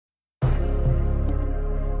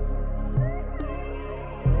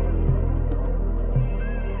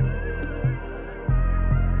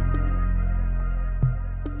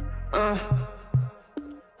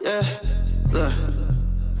Yeah, look.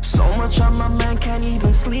 So much on my mind, can't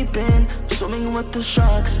even sleep in. Swimming with the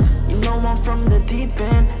sharks, you know I'm from the deep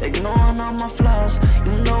end. Ignoring all my flaws,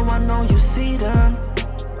 you know I know you see them.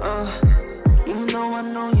 Even though I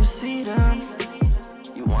know you see them.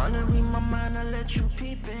 You wanna read my mind, I let you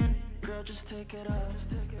peep in. Girl, just take it off.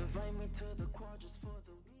 Invite me to the quad just for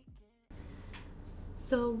the weekend.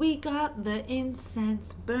 So we got the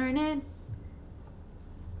incense burning.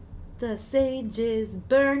 The sage is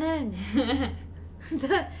burning.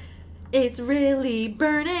 It's really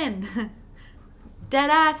burning.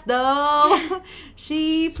 Deadass though.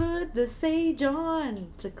 She put the sage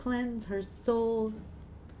on to cleanse her soul.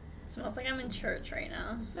 It smells like I'm in church right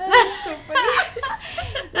now. That is so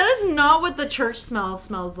funny. That is not what the church smells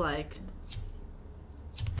like.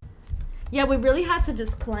 Yeah, we really had to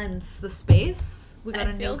just cleanse the space. We got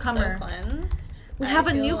a newcomer. So cleansed. We have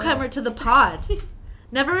a newcomer to the pod.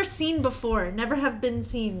 Never seen before. Never have been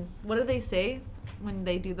seen. What do they say when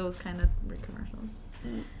they do those kind of commercials?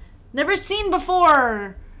 Never seen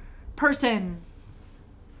before person.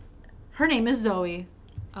 Her name is Zoe.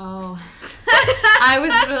 Oh. I was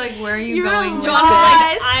literally like, where are you going with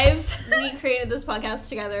this? We created this podcast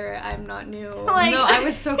together. I'm not new. Like, no, I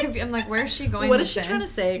was so confused. I'm like, where is she going with this? What is she trying to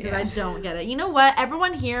say? Because I don't get it. You know what?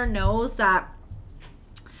 Everyone here knows that,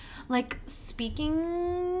 like,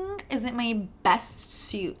 speaking isn't my best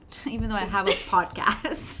suit, even though I have a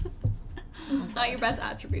podcast. It's not your best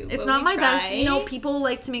attribute. It's not my best. You know, people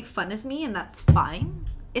like to make fun of me, and that's fine.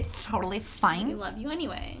 It's totally fine. We love you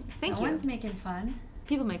anyway. Thank you. No one's making fun.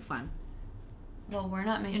 People make fun. Well, we're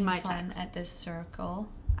not making fun at this circle.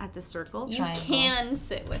 At this circle? You can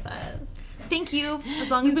sit with us. Thank you.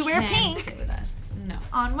 As long as we wear pink. Sit with us. No.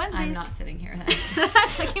 On Wednesdays. I'm not sitting here then.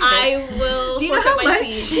 I will. Do you know how much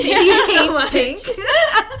she hates pink?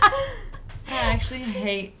 I actually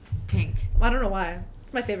hate pink. I don't know why.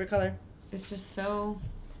 It's my favorite color. It's just so...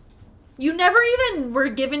 You never even were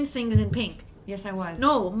given things in pink. Yes, I was.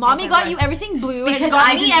 No, Mommy got you everything blue because and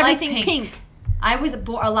got me everything pink. I was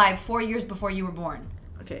alive 4 years before you were born.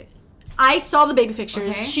 Okay. I saw the baby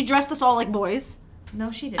pictures. Okay. She dressed us all like boys.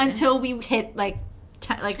 No, she didn't. Until we hit like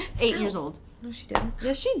 8 years old. No, she didn't.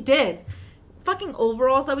 Yes, she did. Fucking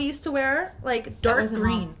overalls that we used to wear, like dark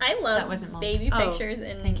green. Mom. I love baby pictures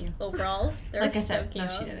in overalls. They're like I so said, cute.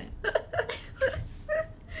 no, she didn't.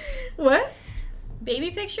 What? Baby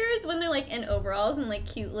pictures when they're like in overalls and like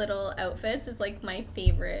cute little outfits is like my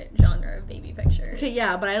favorite genre of baby pictures. Okay,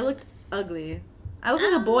 yeah, but I looked ugly. I looked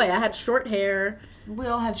like a boy. I had short hair. We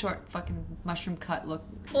all had short fucking mushroom cut look.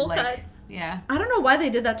 Full cuts. Yeah. I don't know why they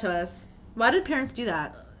did that to us. Why did parents do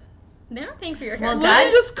that? They're not paying for your hair. Well,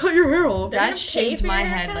 Dad just cut your hair off. Dad shaved my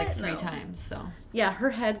head like 3 times, so. Yeah,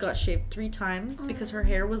 her head got shaved 3 times because her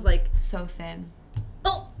hair was like so thin.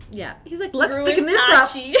 Oh. Yeah. He's like, let's thicken this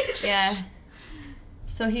patchy up. Yeah.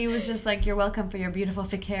 So he was just like, you're welcome for your beautiful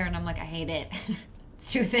thick hair. And I'm like, I hate it.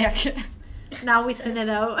 It's too thick. Now we thin it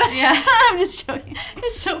out. Yeah. I'm just joking.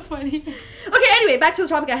 It's so funny. Okay, anyway, back to the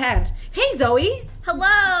topic at hand. Hey, Zoe.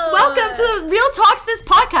 Hello. Welcome to the Real Talk Sis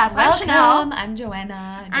podcast. I'm Chanel. I'm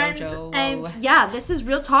Joanna. Jojo. And yeah, this is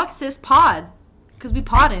Real Talk Sis pod. Because we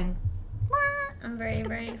podding. I'm very,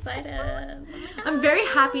 very excited. Oh I'm very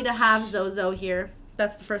happy to have Zozo here.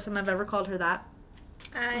 That's the first time I've ever called her that.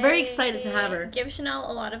 I'm very excited to have her. Give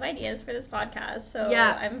Chanel a lot of ideas for this podcast, so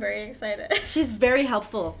yeah. I'm very excited. She's very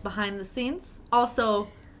helpful behind the scenes, also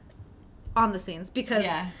on the scenes, because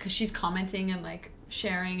she's commenting and like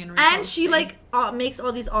sharing and reposting. And she like makes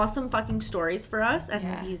all these awesome fucking stories for us,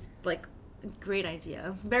 and these like great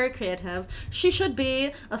ideas. Very creative. She should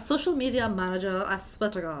be a social media manager. I swear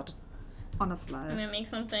to God. Honestly. I'm gonna make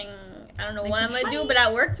something. I don't know what I'm gonna do, but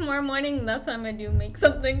at work tomorrow morning, that's what I'm gonna do. Make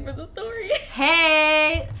something for the story.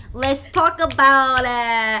 Hey, let's talk about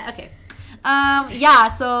it. Okay. Yeah.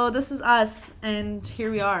 So this is us, and here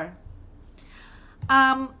we are.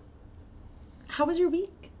 How was your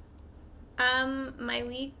week? My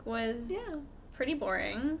week was pretty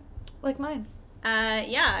boring. Like mine.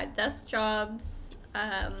 Desk jobs.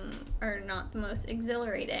 Are not the most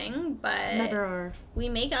exhilarating, but never are. We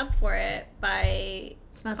make up for it by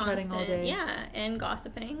Snapchatting all day. Yeah, and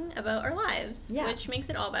gossiping about our lives, which makes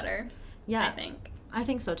it all better. Yeah, I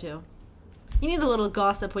think so too. You need a little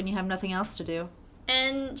gossip when you have nothing else to do.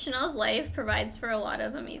 And Chanel's life provides for a lot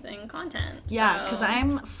of amazing content. Yeah, because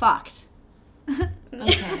I'm fucked.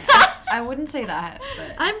 Okay, I wouldn't say that,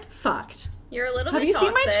 but I'm fucked. You're a little bit toxic,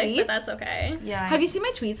 seen my tweets? But that's okay. Yeah. Have you seen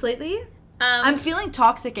my tweets lately? I'm feeling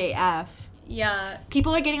toxic AF. Yeah.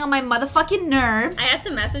 People are getting on my motherfucking nerves. I had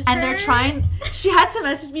to message and her. they're trying. She had to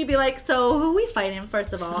message me, be like, "So who we fighting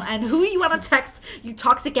first of all, and who you want to text? You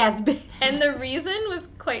toxic ass bitch." And the reason was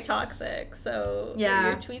quite toxic. So Yeah.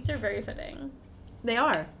 your tweets are very fitting. They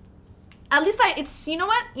are. At least it's you know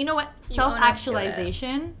what self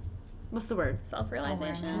actualization. What's the word?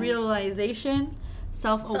 Self-realization. Realization,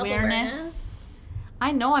 self-awareness.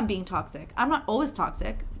 I know I'm being toxic. I'm not always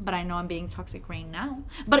toxic, but I know I'm being toxic right now.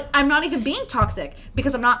 But I'm not even being toxic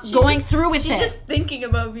because I'm not going through with it. She's just thinking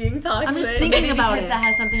about being toxic. I'm just thinking about because it. that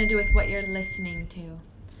has something to do with what you're listening to.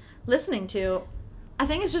 Listening to, I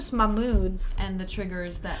think it's just my moods. And the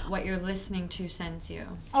triggers that what you're listening to sends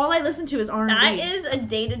you. All I listen to is R&B. That is a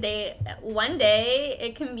day-to-day. One day,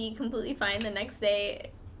 it can be completely fine. The next day,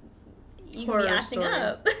 you can be acting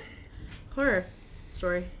up. Horror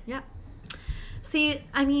story. Yeah. See,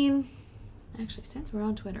 I mean... Actually, since we're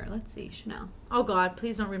on Twitter, let's see. Chanel. Oh, God.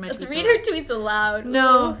 Please don't read my tweets. Let's read her tweets aloud.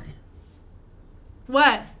 No.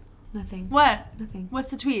 What? Nothing. What? Nothing. What's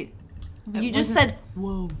the tweet? It You just wasn't- said,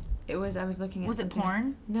 whoa. I was looking at Was it something.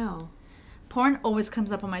 porn? No. Porn always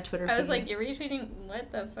comes up on my Twitter feed. I was like, you're retweeting.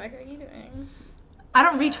 What the fuck are you doing? I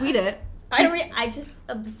don't retweet it. I just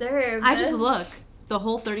observe. I just look the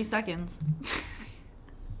whole 30 seconds.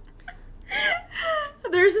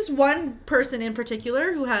 There's this one person in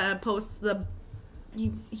particular who posts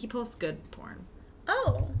he posts good porn.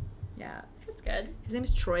 Oh, Yeah. that's good. His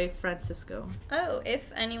name's Troy Francisco. Oh, if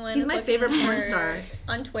anyone He's is my looking favorite porn for- star.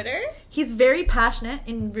 on Twitter, He's very passionate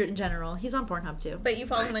in general. He's on Pornhub too. but you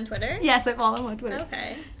follow him on Twitter? Yes, I follow him on Twitter.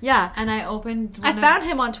 Okay. Yeah. And I opened I one found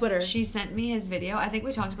him on Twitter. She sent me his video. I think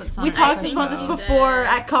we talked about this on We an talked episode. about this You before did.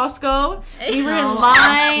 at Costco. We were in So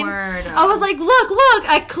line. awkward. I was like, look.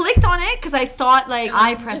 I clicked on it because I thought like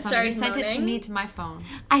I pressed on it. You started sent it to moaning? me to my phone.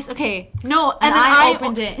 okay. No, And and then I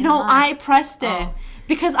opened it in No, line. I pressed it Oh.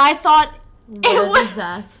 because I thought What it a was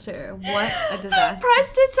disaster. What a I disaster.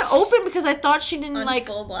 pressed it to open because I thought she didn't On like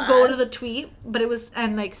full go to the blast. tweet, but it was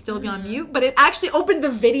and like still be on mute. But it actually opened the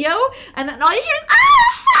video, and then all you hear is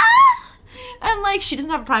ah! And like she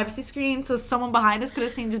doesn't have a privacy screen, so someone behind us could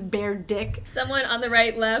have seen just bare dick. Someone on the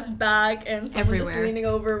right, left, back, and someone just Everywhere. leaning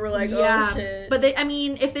over. We're like, Yeah, oh shit. but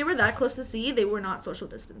if they were that close to see, they were not social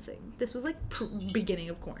distancing. This was like beginning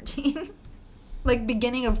of quarantine, like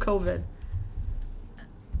beginning of COVID.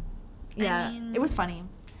 Yeah, mean- it was funny.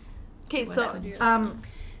 Okay, was so funny.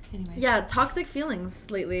 Anyways. yeah, toxic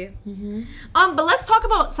feelings lately. Mm-hmm. But let's talk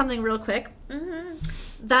about something real quick.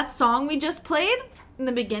 Mm-hmm. That song we just played in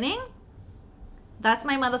the beginning, that's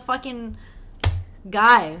my motherfucking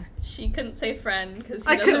guy. She couldn't say friend because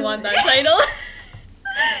I he doesn't couldn't- want that title.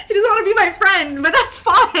 He doesn't want to be my friend, but that's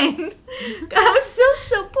fine. I was still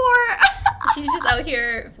so poor. She's just out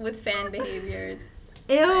here with fan behavior. It's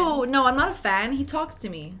Ew, fine. no, I'm not a fan. He talks to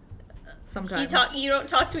me sometimes. You don't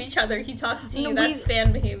talk to each other. He talks to you. No, we- That's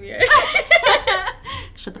fan behavior.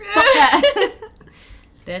 Shut the fuck up.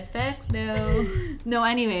 That's facts, no. No,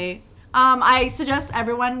 anyway. I suggest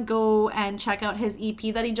everyone go and check out his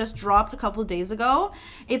EP that he just dropped a couple days ago.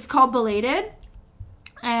 It's called Belated.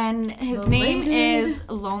 And his name Belated. is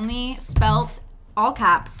Lonely, spelt all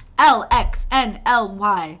caps,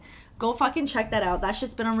 LXNLY. Go fucking check that out. That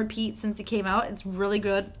shit's been on repeat since it came out. It's really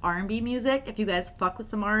good R&B music. If you guys fuck with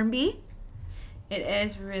some R&B. It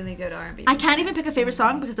is really good R&B. I can't even pick a favorite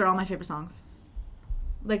song because they're all my favorite songs.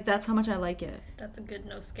 Like, that's how much I like it. That's a good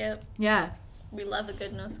no skip. Yeah. We love a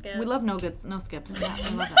good no skip. We love no skips. Yeah,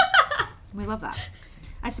 we love that. We love that.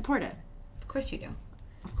 I support it. Of course you do.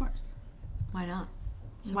 Of course. Why not?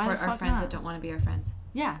 Why the Support our fuck friends not? that don't want to be our friends.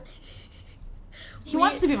 Yeah. He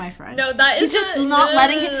wants to be my friend. No, that He's is just the- not no,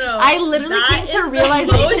 letting no, him. no, no. I literally That came to is the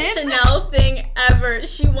realization. most Chanel thing ever.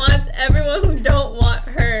 She wants everyone who don't want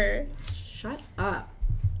her. Shut up.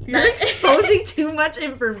 You're That- exposing too much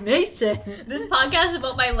information. This podcast is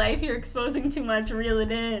about my life. You're exposing too much. Reel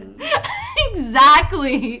it in.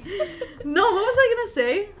 Exactly. No, what was I gonna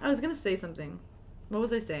say? I was gonna say something. What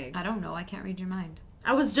was I saying? I don't know. I can't read your mind.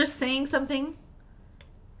 I was just saying something.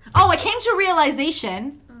 Oh, I came to a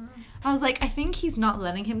realization. I was like, I think he's not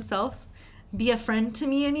letting himself be a friend to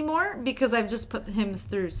me anymore because I've just put him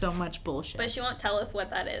through so much bullshit. But she won't tell us what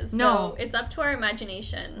that is. No. So it's up to our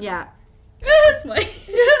imagination. Yeah. That's my-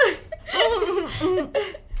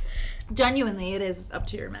 Genuinely, it is up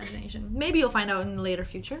to your imagination. Maybe you'll find out in the later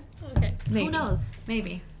future. Okay. Maybe. Who knows?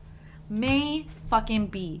 Maybe. May fucking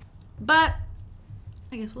be. But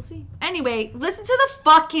I guess we'll see. Anyway, listen to the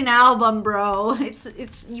fucking album, bro.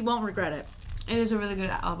 It's you won't regret it. It is a really good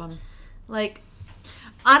album. Like,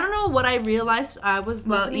 I don't know what I realized. I was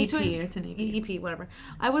listening EP. to it. It's an EP. EP, whatever.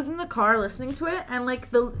 I was in the car listening to it, and like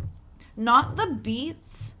not the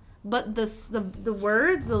beats, but the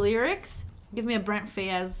words, the lyrics, give me a Brent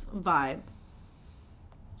Faiyaz vibe.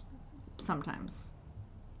 Sometimes,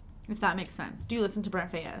 if that makes sense. Do you listen to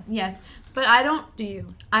Brent Faiyaz? Yes, but I don't. Do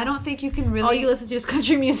you? I don't think you can really. All you listen to is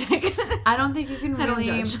country music. I don't think you can I don't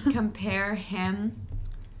really judge. compare him.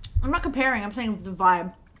 I'm not comparing. I'm saying the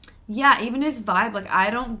vibe. Yeah, even his vibe. Like,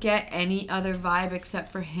 I don't get any other vibe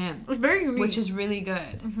except for him, It's very unique. which is really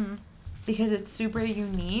good because it's super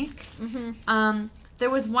unique. Mm-hmm. There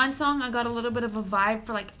was one song I got a little bit of a vibe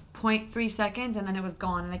for like 0.3 seconds, and then it was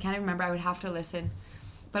gone, and I can't even remember. I would have to listen.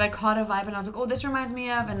 But I caught a vibe, and I was like, oh, this reminds me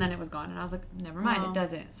of, and then it was gone. And I was like, never mind, Wow. it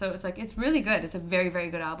doesn't. So it's like, it's really good. It's a very, very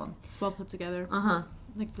good album. It's well put together. Uh-huh.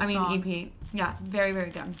 Like the I mean, songs. EP. Yeah, very,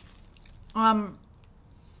 very good.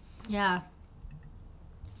 Yeah.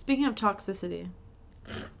 Speaking of toxicity.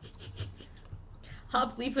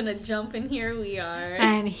 Hop, leap, and a jump, and here we are.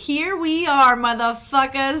 And here we are,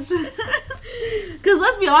 motherfuckers. Because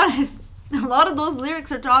let's be honest, a lot of those lyrics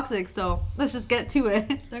are toxic, so let's just get to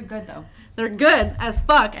it. They're good, though. They're good as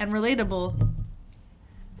fuck and relatable.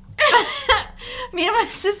 Me and my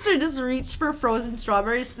sister just reached for frozen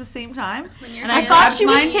strawberries at the same time. When you're And I young. thought she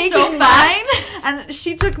was mine taking so mine, fast. and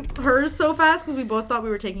she took hers so fast because we both thought we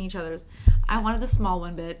were taking each other's. I wanted the small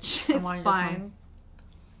one, bitch. I It's wanted the fine.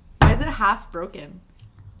 Why is it half broken?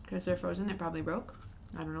 Because they're frozen, it probably broke.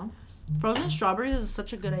 I don't know. Frozen strawberries is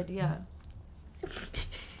such a good idea.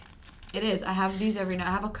 It is. I have these every night.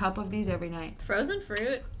 I have a cup of these every night. Frozen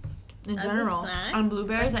fruit In as general. a snack. On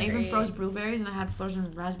blueberries, I even Great. froze blueberries, and I had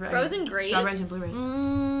frozen raspberries. Frozen grapes? Strawberries and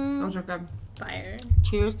blueberries. Those are good. Fire.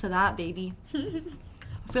 Cheers to that, baby. I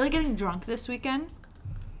feel like getting drunk this weekend.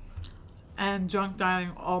 And drunk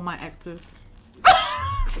dialing all my exes.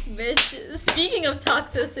 Bitch, speaking of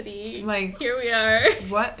toxicity, Like- here we are.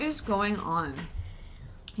 What is going on?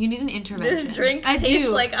 You need an intervention. This drink I tastes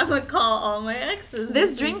do. like I'm gonna call all my exes.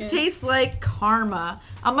 This drink weekend. tastes like karma.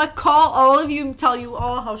 I'm gonna call all of you and tell you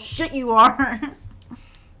all how shit you are.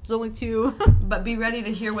 There's only two. But be ready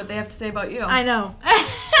to hear what they have to say about you. I know.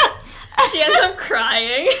 She ends up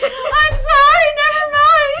crying. I'm sorry, never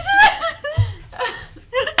mind.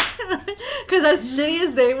 Because as shitty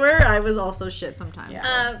as they were, I was also shit sometimes.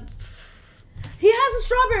 Yeah. He has a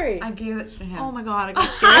strawberry. I gave it to him. Oh my god, I got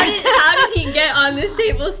How scared. did he get on this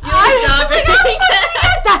table stealing I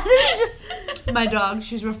strawberries? My dog.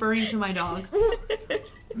 She's referring to my dog.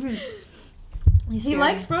 He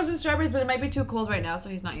likes frozen strawberries, but it might be too cold right now, so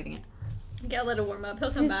he's not eating it. Get a little warm up.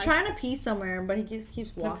 He'll come He's back. trying to pee somewhere, but he just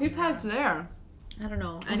keeps The walking. pee pad's there. I don't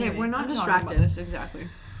know. Okay, Anyway, we're not I'm talking distracted. about this exactly.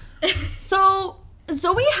 So,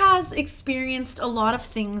 Zoe has experienced a lot of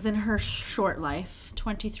things in her short life.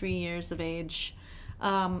 23 years of age.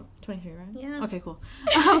 23, right? Yeah. Okay, cool.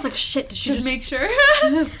 I was like, shit, did she just make sure.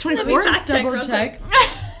 Just 24? Let me check double real check. quick.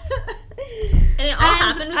 And it all And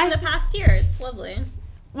happened within the past year. It's lovely.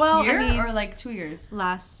 Well, Year I mean, or like 2 years?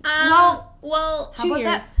 last. Well, How 2 about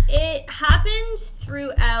years. it happened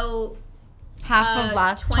throughout Half of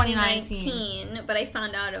last 2019. but I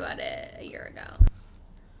found out about it a year ago.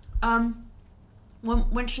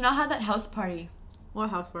 When Chanel had that house party,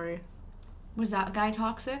 What house party? was that guy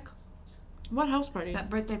toxic? What house party? That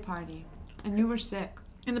birthday party. And you were sick.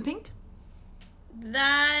 In the pink?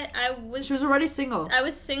 That I was. She was already single. I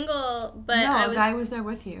was single, but no, I a was. guy was there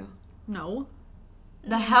with you. No.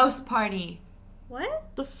 The house party.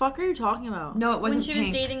 What? The fuck are you talking about? No, it wasn't When she was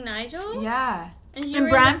pink. dating Nigel? Yeah. And you In were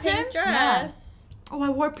Brampton? in a pink dress. Oh, I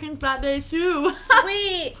wore pink that day too.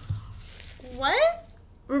 Wait. What?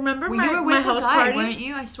 Remember Well, my, you were my with a house guy, party? weren't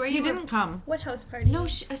you? I swear He you didn't come. What house party? No,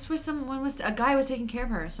 I swear a guy was taking care of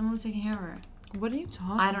her. Someone was taking care of her. What are you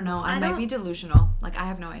talking? I don't know. I might don't- be delusional. Like, I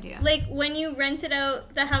have no idea. Like when you rented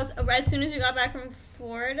out the house as soon as we got back from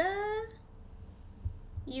Florida.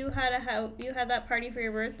 You had a house. You had that party for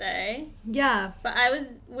your birthday, Yeah. but I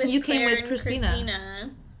was with. You came Claire with and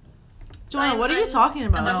Christina. So Joanna, what are you talking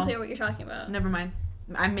about? I'm unclear what you're talking about. Never mind.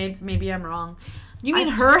 Maybe I'm wrong. You mean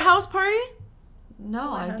I her house party?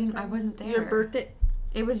 No, What I house didn't. I party? wasn't there. Your birthday?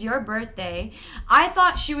 It was your birthday. I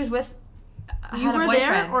thought she was with. You had a were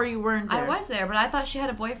boyfriend. there or you weren't there? I was there, but I thought she had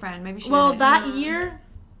a boyfriend. Maybe she. Well, didn't. that No. year,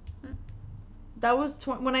 that was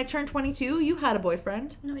when I turned 22. You had a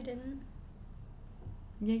boyfriend. No, I didn't.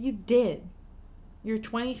 Yeah, you did. You're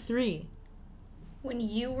 23. When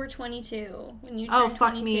you were 22. When you Oh, turned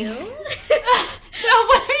fuck 22. me. Shell,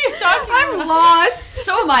 what are you talking I'm about? lost.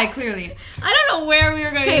 So am I, clearly. I don't know where we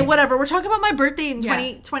were going. Okay, whatever. We're talking about my birthday in Yeah.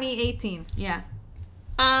 2018. Yeah.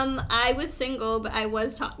 I was single, but I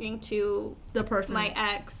was talking to The person. my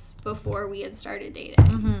ex before we had started dating.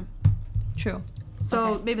 Mm-hmm. True. So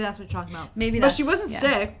Okay. maybe that's what you're talking about. Maybe But that's. she wasn't yeah.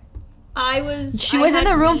 sick. She was in had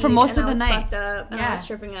the room for weed most and of the I was night. fucked up and I Yeah. was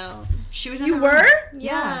tripping out. She was in You the room. were?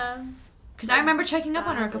 Yeah. Because I remember checking up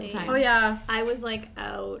on her a couple Badly. times. Oh yeah. I was like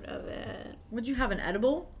out of it. Would you have an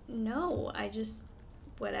edible? No, I just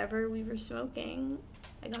whatever we were smoking,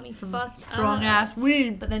 it got me fucked Strong up. ass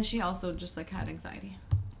weed. But then she also just like had anxiety.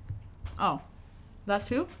 Oh, that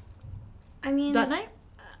too? I mean, That night?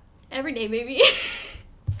 every day, baby.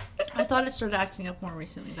 I thought it started acting up more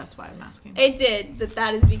recently. That's why I'm asking. It did, but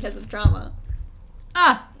that is because of trauma.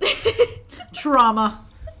 Ah, trauma.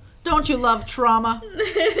 Don't you love trauma?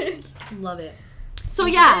 Love it. So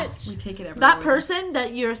yeah, We take it everywhere. that with person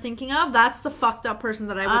that you're thinking of, that's the fucked up person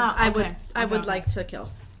that I would Okay. like to kill. us.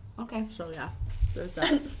 Okay. So yeah, there's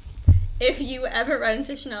that. If you ever run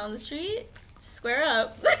into Chanel on the street, square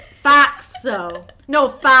up. Facts, though. No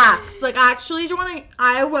facts. Like actually, do you want to?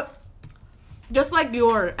 I would just like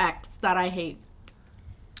your ex that I hate.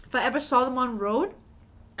 If I ever saw them on road,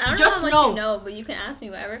 I don't Just know how know. much you know, but you can ask me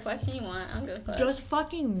whatever question you want. I don't give a fuck. just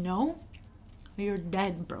fucking know you're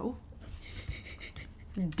dead, bro.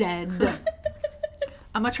 Dead.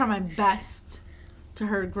 I'm gonna try my best to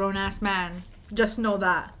hurt a grown ass man. Just know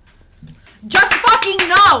that. Just fucking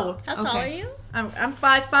know. How tall Okay. are you? I'm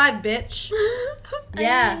 5'5", bitch.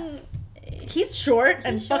 Yeah. He's short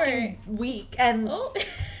and He's fucking weak and Oh.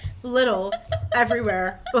 little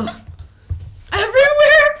everywhere. Ugh.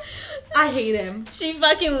 Everywhere. I hate him. She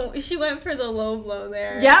went for the low blow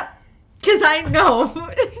there. Yep. Cause I know.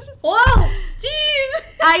 Whoa!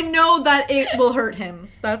 Jeez! I know that it will hurt him.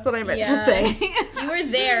 That's what I meant to Yeah. say. You were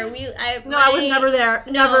there. No, I was never there.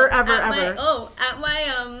 Never, ever, ever. At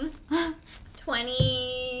my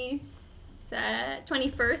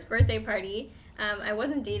 21st birthday party. I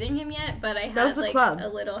wasn't dating him yet, but I That was had the like club. a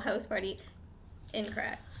little house party.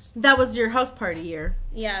 Incorrect. That was your house party year.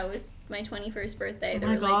 Yeah, it was my 21st birthday. Oh There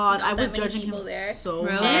my were, god, not I was that many judging him people there. so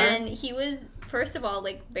Really? hard. And he was, first of all,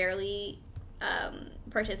 like barely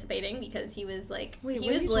participating because he was like, Wait, he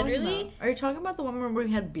what was are you talking literally, about? Are you talking about the one where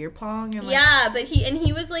we had beer pong and like? yeah, but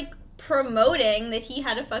he was like promoting that he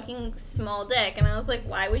had a fucking small dick, and I was like,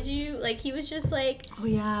 why would you, like, he was just like, Oh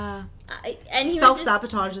yeah. and he was Self just,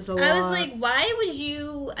 sabotage is a lot. I was like, why would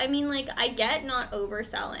you? I mean, like, I get not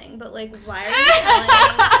overselling, but like, why are you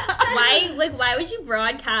selling? Why would you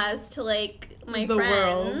broadcast to like my the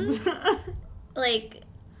friends? world. Like,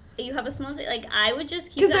 you have a small dick. Like, I would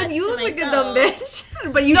just keep Because that then you to look like a myself. dumb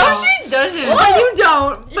bitch. But you No, don't. she doesn't. But you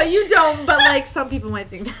don't. But you don't. But like some people might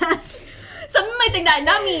think that. Some might think that,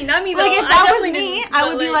 not me. Though. Like if I that was definitely me, didn't, I but,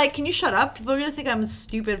 would be like, "Can you shut up? People are gonna think I'm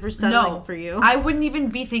stupid for settling for you." I wouldn't even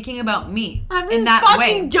be thinking about me I'm just in that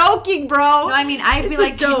fucking way. joking, bro. No, I mean, I'd be It's a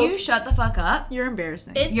like, can joke. you shut the fuck up? You're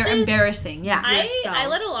embarrassing. It's You're just, embarrassing. Yeah. I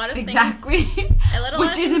let a lot of Exactly. things. I let a lot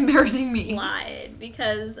Which of is things embarrassing me. slide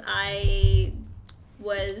because I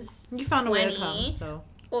was. You found a way to 20. come, so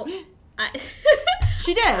Well,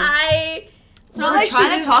 she did. It's not We're like she trying to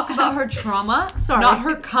didn't- talk about her trauma, Sorry. not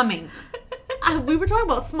her coming. We were talking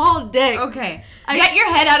about small dick. Okay. Get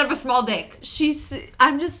your head out of a small dick.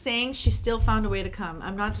 I'm just saying she still found a way to come.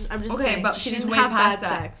 I'm just Okay, saying but she she's didn't way have past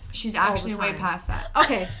bad that. sex. She's all the actually way time. past that.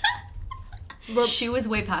 Okay. We're, She was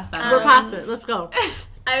way past that. we're past it. Let's go.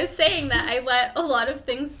 I was saying that I let a lot of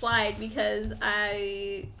things slide because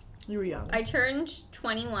You were young. I turned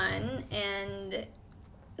 21 and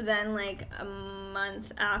then like a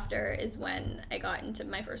month after is when I got into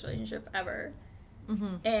my first relationship ever.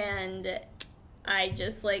 Mm-hmm. And I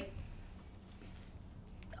just like,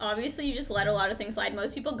 obviously you just let a lot of things slide.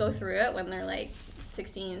 Most people go through it when they're like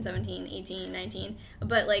 16, 17, 18, 19.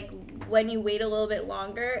 But like when you wait a little bit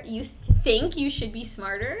longer, you think you should be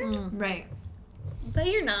smarter, Right. but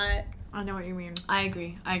you're not. I know what you mean. I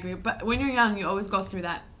agree. But when you're young, you always go through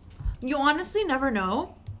that. You honestly never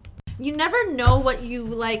know. You never know what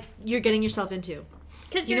you're getting yourself into.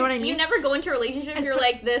 Because You know what I mean? You never go into a relationship, you're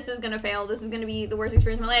like, this is going to fail. This is going to be the worst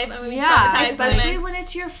experience of my life. I'm going to be Yeah, traumatized. Especially by when this.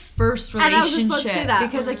 it's your first And I was just relationship. about to say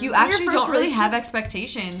that. Because like you When your actually first don't really have relationship-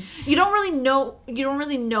 expectations. You don't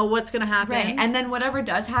really know what's gonna happen. Right. And then whatever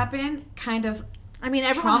does happen kind of I mean,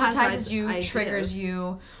 everyone has traumatizes you, ideas. triggers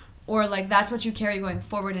you, or like that's what you carry going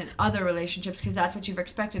forward in other relationships because that's what you've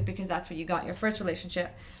expected because that's what you got in your first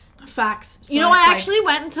relationship. Facts. So you know, it's I like actually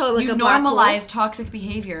went into like you a black hole. normalize toxic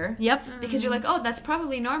behavior. Yep. Because you're like, oh, that's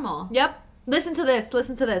probably normal. Yep. Listen to this.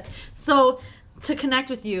 So, to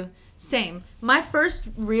connect with you, same. My first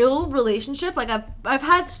real relationship, like I've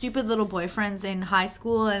had stupid little boyfriends in high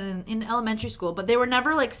school and in elementary school, but they were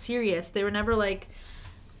never like serious. They were never like,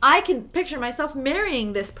 I can picture myself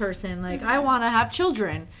marrying this person. Like, I want to have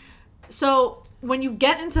children. So, when you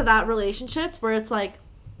get into that relationship where it's like,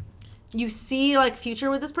 you see like future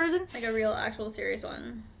with this person, like a real, actual, serious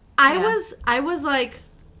one. I was like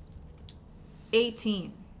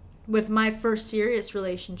 18 with my first serious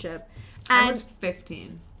relationship. And I was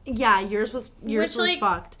 15. yeah, yours was Which, like,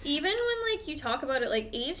 fucked. Even when, like, you talk about it, like,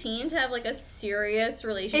 18 to have, like, a serious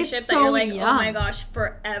relationship It's that you're so like, young. oh my gosh,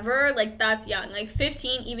 forever, like, that's young. Like,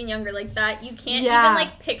 15, even younger, like, that, you can't Yeah. even,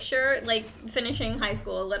 like, picture, like, finishing high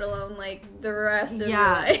school, let alone, like, the rest of your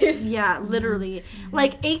life. Yeah, literally.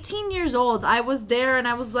 Like 18 years old, I was there and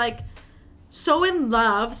I was like so in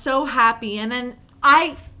love, so happy. And then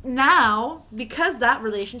now, because that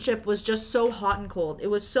relationship was just so hot and cold, it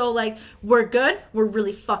was so like, we're good, we're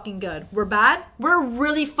really fucking good. We're bad, we're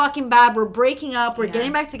really fucking bad. We're breaking up, we're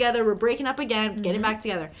getting back together, we're breaking up again, getting back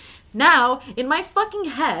together. Now, in my fucking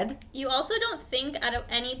head... You also don't think at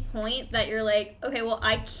any point that you're like, okay, well,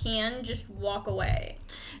 I can just walk away.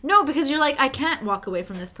 No, because you're like, I can't walk away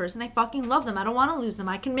from this person. I fucking love them. I don't want to lose them.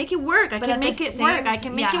 I can make it work. I can make it work. I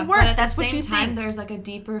can make it work. But at That's the what same you time, think. there's like a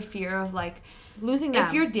deeper fear of like Losing them.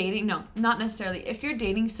 if you're dating. No, not necessarily. If you're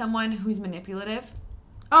dating someone who's manipulative,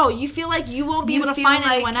 Oh, you feel like you won't be able to feel find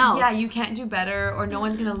like, anyone else. Yeah, you can't do better, or no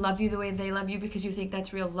one's gonna love you the way they love you because you think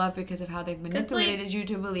that's real love because of how they've manipulated you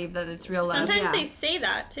to believe that it's real love. Sometimes they say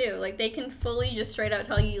that too. Like, they can fully just straight out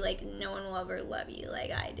tell you, like, no one will ever love you like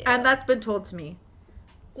I do. And that's been told to me.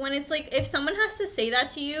 When it's like, if someone has to say that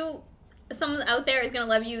to you, someone out there is going to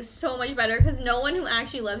love you so much better, because no one who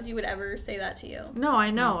actually loves you would ever say that to you. No,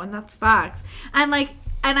 I know, and that's facts. And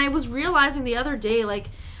I was realizing the other day, like,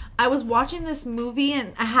 I was watching this movie,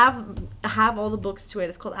 and I have all the books to it.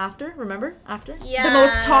 It's called After. Remember After? Yeah. The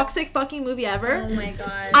most toxic fucking movie ever. Oh my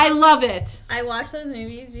god. I love it. I watch those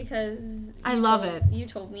movies because I love it. You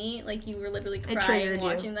told me, like, you were literally It crying triggered you.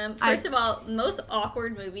 watching them. First of all, most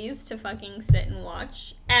awkward movies to fucking sit and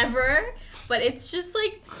watch ever. But it's just,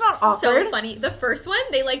 like, It's not so awkward. funny. The first one,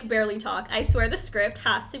 they, like, barely talk. I swear the script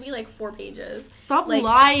has to be, like, 4 pages. Stop Like,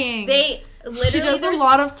 lying. They literally... She does a there's-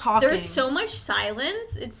 lot of talking. There's so much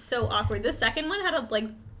silence. It's so awkward. The second one had,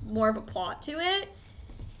 more of a plot to it.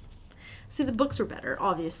 See, the books were better,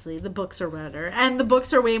 obviously. The books are better. And the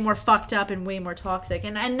books are way more fucked up and way more toxic.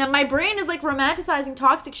 And then my brain is, like, romanticizing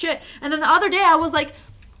toxic shit. And then the other day I was like,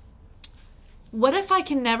 what if I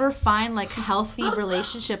can never find, like, healthy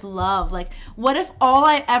relationship love? Like, what if all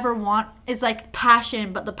I ever want is, like,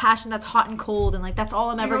 passion, but the passion that's hot and cold, and, like, that's all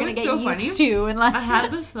I'm ever going to get used to? And, like, I had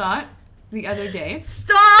this thought the other day.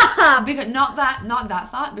 Stop! Because not that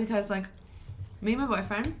thought, because like me and my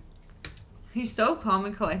boyfriend, he's so calm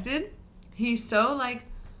and collected. He's so like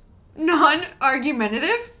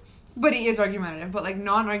non-argumentative, but he is argumentative, but like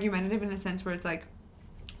non-argumentative in the sense where it's like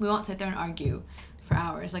we won't sit there and argue for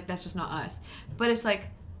hours. Like, that's just not us. But it's like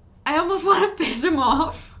I almost want to piss him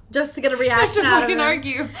off Just to get a reaction just to out of fucking him.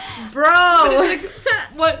 argue. Bro! But it's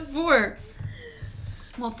like, what for?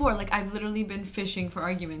 Well, like I've literally been fishing for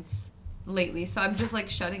arguments lately, so I'm just like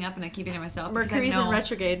shutting up and like keeping it to myself. because I Mercury's in know-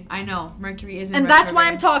 retrograde. I know Mercury is in And retrograde. that's why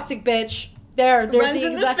I'm toxic, bitch. There's Runs the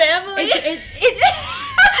in the exact family.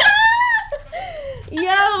 Yo,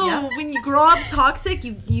 Yep. when you grow up toxic,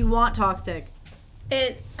 you want toxic.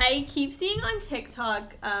 I keep seeing on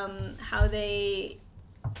TikTok how they,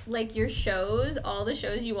 like, your shows, all the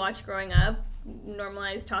shows you watch growing up,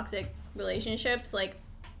 normalize toxic relationships. Like,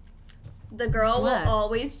 the girl What? will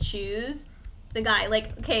always choose the guy.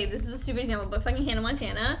 Like, okay, this is a stupid example, but fucking Hannah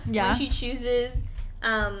Montana. Yeah. When she chooses,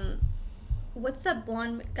 what's that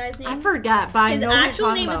blonde guy's name? I forgot, but I His know what you're actual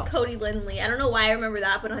talking name about. is Cody Lindley. I don't know why I remember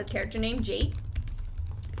that, but his character name, Jake.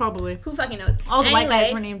 Probably. Who fucking knows? All the anyway, white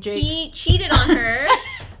guys were named Jake. He cheated on her.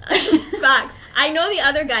 Facts. I know the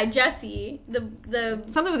other guy, Jesse, the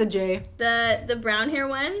Something with a J. the brown hair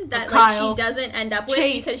one that Oh, like Kyle. she doesn't end up with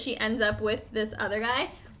Chase. because she ends up with this other guy.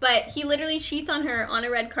 But he literally cheats on her on a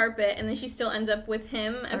red carpet, and then she still ends up with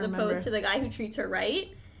him as remember. opposed to the guy who treats her right.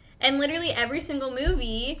 And literally every single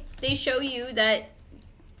movie, they show you that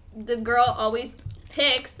the girl always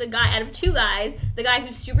picks the guy out of two guys, the guy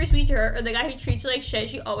who's super sweet to her or the guy who treats her like shit.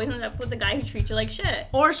 She always ends up with the guy who treats her like shit.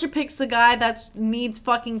 Or she picks the guy that needs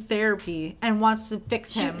fucking therapy and wants to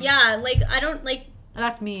fix him. Yeah, like, I don't, like,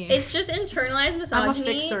 That's me. it's just internalized I'm a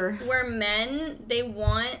misogyny fixer. where men, they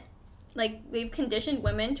want, like, they've conditioned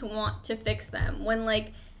women to want to fix them when,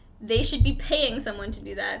 like, they should be paying someone to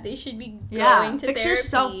do that. They should be going to fix therapy.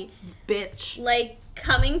 yourself, bitch. Like,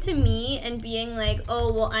 coming to me and being like,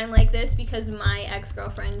 oh, well, I'm like this because my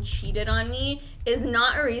ex-girlfriend cheated on me is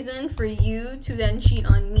not a reason for you to then cheat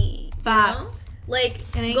on me. Facts. You know? Like,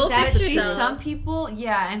 It ain't go that fix easy. yourself. Some people,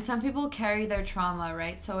 yeah, and some people carry their trauma,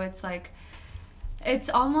 right? So it's like, it's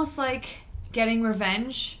almost like getting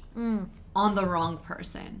revenge on the wrong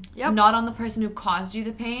person. Yep. Not on the person who caused you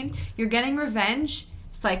the pain. You're getting revenge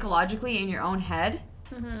psychologically in your own head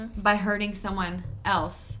by hurting someone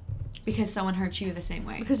else because someone hurt you the same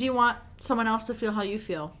way. Because you want someone else to feel how you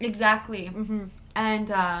feel. Exactly. Mm-hmm.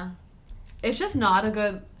 And it's just not a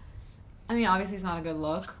good... I mean, obviously it's not a good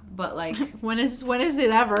look, but like... when is it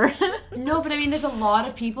ever? No, but I mean, there's a lot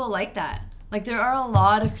of people like that. Like, there are a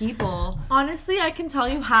lot of people... Honestly, I can tell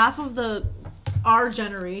you half of our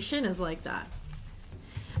generation is like that.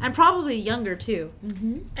 And probably younger, too.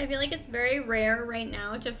 Mm-hmm. I feel like it's very rare right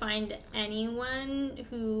now to find anyone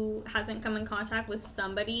who hasn't come in contact with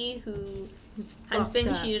somebody who's has been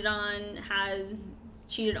up. cheated on, has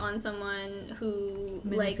cheated on someone who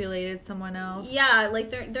manipulated someone else. Yeah, like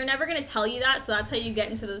they're never gonna tell you that, so that's how you get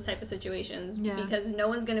into those type of situations. Yeah. Because no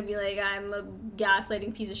one's gonna be like, I'm a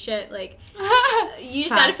gaslighting piece of shit. Like, you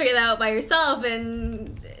just gotta figure that out by yourself,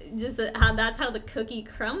 and just that's how the cookie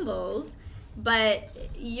crumbles. But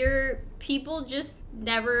people just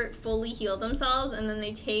never fully heal themselves, and then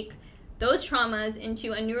they take those traumas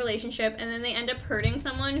into a new relationship, and then they end up hurting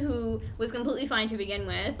someone who was completely fine to begin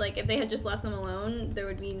with. Like, if they had just left them alone, there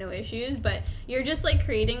would be no issues. But you're just, like,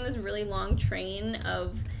 creating this really long train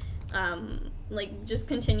of, like, just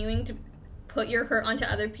continuing to put your hurt onto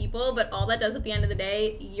other people. But all that does at the end of the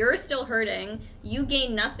day, you're still hurting. You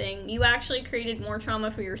gain nothing. You actually created more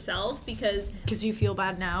trauma for yourself because you feel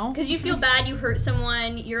bad now. Because you feel bad, you hurt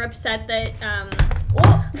someone, you're upset that,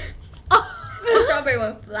 the strawberry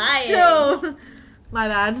went flying. No, my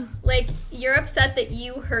bad. Like, you're upset that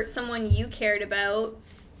you hurt someone you cared about,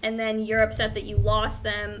 and then you're upset that you lost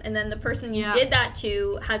them, and then the person you did that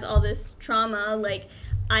to has all this trauma. Like,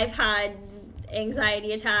 I've had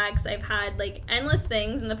anxiety attacks. I've had, like, endless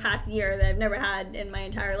things in the past year that I've never had in my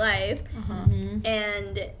entire life. Mm-hmm.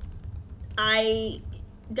 And I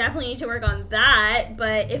definitely need to work on that.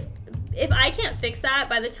 But if I can't fix that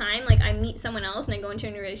by the time, like, I meet someone else and I go into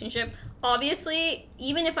a new relationship, obviously,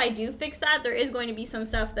 even if I do fix that, there is going to be some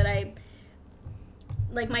stuff that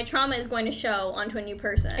my trauma is going to show onto a new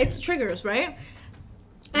person. It's triggers, right?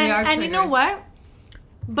 And you know what?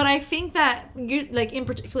 But I think that you, like, in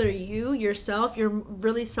particular, yourself, you're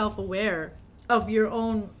really self-aware of your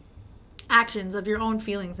own actions, of your own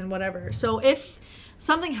feelings and whatever. So if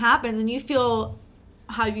something happens and you feel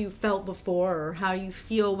how you felt before, or how you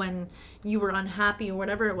feel when you were unhappy or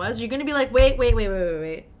whatever it was, you're going to be like,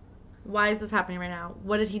 wait. Why is this happening right now?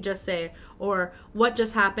 What did he just say? Or what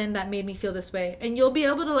just happened that made me feel this way? And you'll be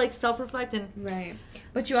able to, like, self-reflect and... Right.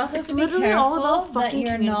 But you also have to be literally careful all about fucking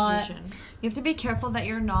that you're not... communication. You have to be careful that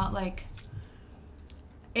you're not, like,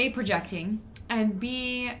 A, projecting, and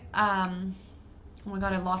B, oh my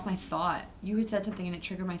god, I lost my thought. You had said something and it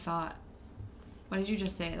triggered my thought. What did you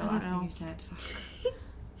just say? The last thing you said. Fuck.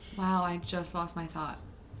 Wow, I just lost my thought.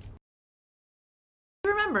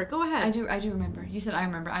 Remember, go ahead. I do remember. You said I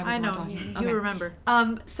remember. I was not talking. You remember.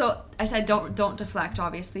 So I said don't deflect,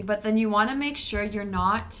 obviously, but then you want to make sure you're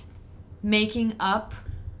not making up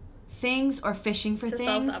things or fishing for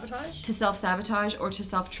things to self-sabotage or to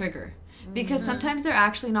self-trigger. Because sometimes they're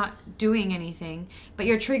actually not doing anything, but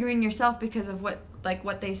you're triggering yourself because of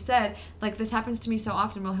what they said. Like, this happens to me so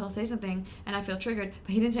often. Well, he'll say something and I feel triggered,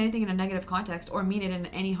 but he didn't say anything in a negative context or mean it in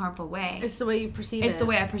any harmful way. It's the way you perceive it. It's the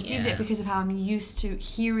way I perceived it because of how I'm used to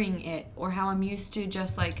hearing it, or how I'm used to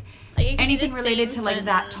just, like it anything related to, like,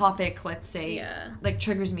 that topic, let's say, like,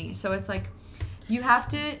 triggers me. So it's like, you have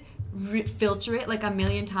to filter it, like, a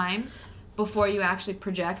million times before you actually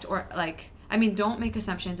project, or, like, I mean, don't make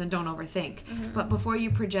assumptions and don't overthink. But before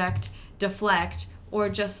you project, deflect, or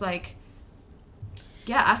just, like,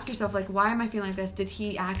 ask yourself, like, why am I feeling like this? Did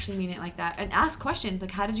he actually mean it like that? And ask questions,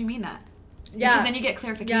 like, how did you mean that? Yeah. Because then you get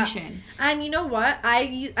clarification. Yeah. And you know what?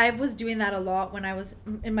 I was doing that a lot when I was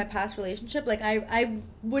in my past relationship. Like, I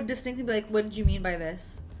would distinctly be like, what did you mean by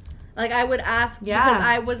this? Like, I would ask because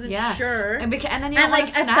I wasn't sure. And then you don't want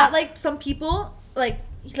to snap. I felt like some people, like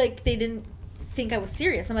they didn't think I was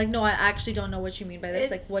serious. I'm like, no, I actually don't know what you mean by this.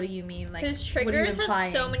 Like, what do you mean? Like, because triggers have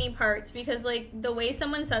so many parts, because, like, the way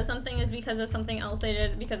someone says something is because of something else they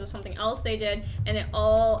did, because of something else they did, and it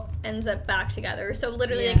all ends up back together. So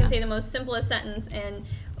literally they can say the most simplest sentence, and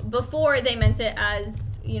before they meant it as,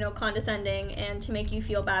 you know, condescending and to make you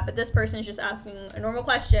feel bad, but this person is just asking a normal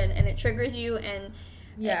question and it triggers you. And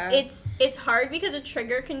it's hard because a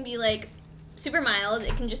trigger can be, like, super mild.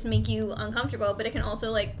 It can just make you uncomfortable, but it can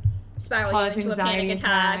also, like, spiral you into a panic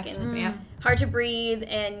attack and hard to breathe,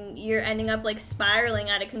 and you're ending up, like, spiraling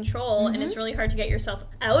out of control, and it's really hard to get yourself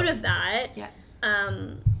out of that.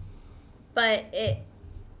 But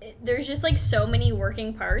there's just, like, so many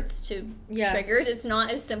working parts to triggers. It's not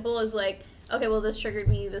as simple as, like, okay, well, this triggered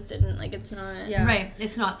me, this didn't. Like, it's not. Right,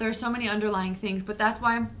 it's not. There's so many underlying things, but that's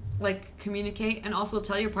why I'm, like, communicate, and also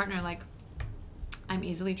tell your partner, like, I'm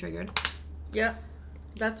easily triggered. Yeah.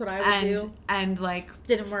 That's what I would do. And like...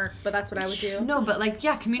 Didn't work, but that's what I would do. No, but like,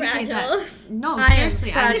 yeah, communicate Fragile. that. No, I am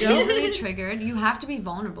seriously, I'm fragile. easily triggered. You have to be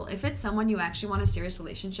vulnerable. If it's someone you actually want a serious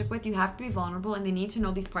relationship with, you have to be vulnerable, and they need to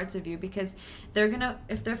know these parts of you, because they're gonna,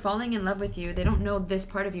 if they're falling in love with you, they don't know this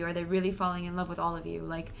part of you. Are they really falling in love with all of you?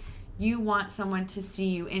 Like, you want someone to see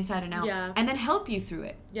you inside and out, and then help you through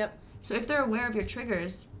it. Yep. So if they're aware of your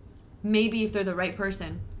triggers, maybe if they're the right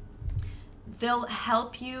person, they'll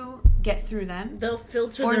help you get through them. They'll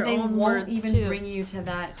filter or their they own won't words even too. bring you to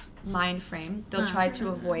that mind frame. They'll try to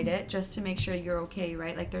avoid it just to make sure you're okay,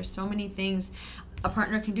 right? Like, there's so many things a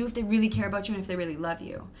partner can do if they really care about you and if they really love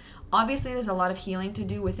you. Obviously, there's a lot of healing to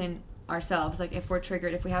do within ourselves. Like, if we're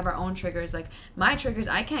triggered, if we have our own triggers, like my triggers,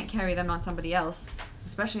 I can't carry them on somebody else,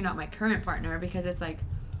 especially not my current partner, because it's like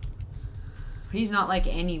he's not like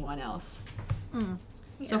anyone else.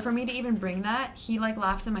 So for me to even bring that, he like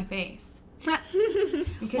laughs in my face.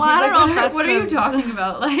 Because Well, I he's don't know if like, that's what are you talking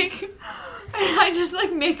about? Like, and I just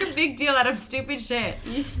like make a big deal out of stupid shit.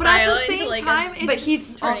 But at the same time, But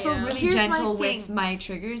he's also tornado. really Here's my gentle thing. with my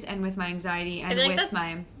triggers and with my anxiety and I think with that's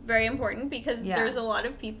my... very important, because Yeah. there's a lot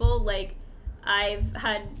of people, like, I've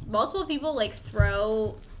had multiple people, like,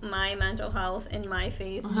 throw my mental health in my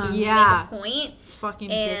face to Yeah. make a point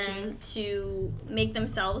fucking and bitches. to make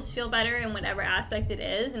themselves feel better in whatever aspect it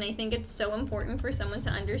is. And I think it's so important for someone to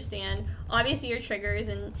understand, obviously, your triggers,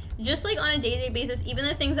 and just like on a day-to-day basis, even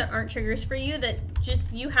the things that aren't triggers for you, that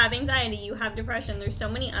just you have anxiety, you have depression, there's so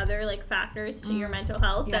many other like factors to your mental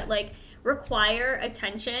health that like require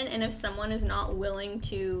attention. And if someone is not willing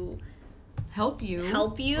to help you then,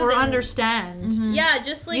 Or understand. yeah,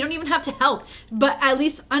 just like You don't even have to help, but at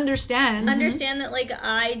least understand. understand that like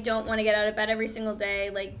I don't want to get out of bed every single day.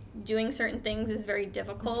 Like, doing certain things is very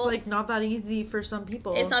difficult. It's like not that easy for some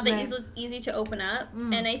people. It's not that Right. easy to open up.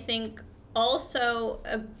 And I think also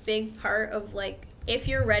a big part of like, if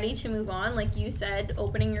you're ready to move on, like you said,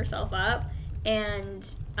 opening yourself up,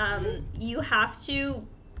 and you have to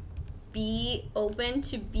be open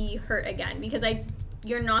to be hurt again, because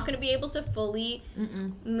you're not going to be able to fully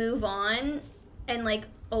move on and like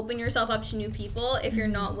open yourself up to new people if you're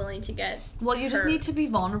not willing to get Well, you just hurt. need to be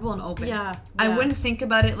vulnerable and open. Yeah, I yeah. wouldn't think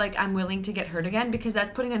about it like I'm willing to get hurt again, because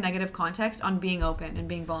that's putting a negative context on being open and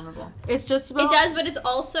being vulnerable. It's just about... It does, but it's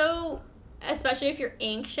also, especially if you're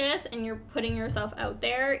anxious and you're putting yourself out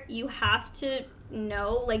there, you have to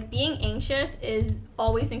know, like, being anxious is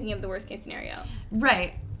always thinking of the worst case scenario.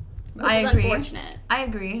 Right. Which I is agree. unfortunate. I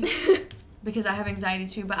agree. Because I have anxiety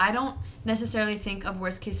too, but I don't necessarily think of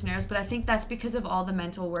worst case scenarios, but I think that's because of all the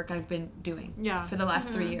mental work I've been doing for the last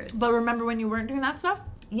 3 years. But remember when you weren't doing that stuff?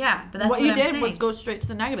 Yeah, but that's what what you I'm did saying. was go straight to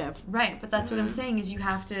the negative. Right, but that's what I'm saying is you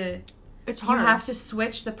have to... It's hard. You have to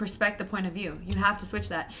switch the point of view. You have to switch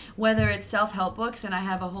that. Whether it's self-help books, and I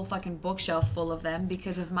have a whole fucking bookshelf full of them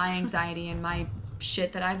because of my anxiety and my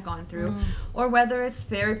shit that I've gone through, or whether it's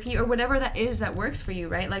therapy or whatever that is that works for you,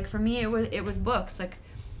 right? Like for me, it was books. Like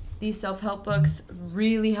these self-help books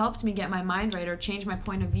really helped me get my mind right or change my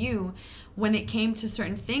point of view when it came to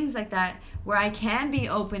certain things like that, where I can be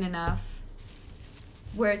open enough,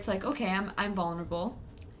 where it's like, okay, I'm vulnerable.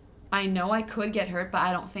 I know I could get hurt, but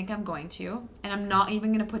I don't think I'm going to. And I'm not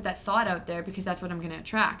even going to put that thought out there because that's what I'm going to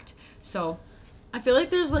attract. So I feel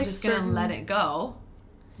like there's like I'm just going to let it go.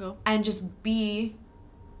 Go. And just be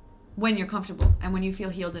when you're comfortable and when you feel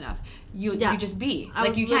healed enough. You just be. I Like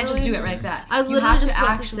was you can't just do it literally- like that. I You literally have to just about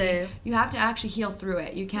to actually say. you have to actually heal through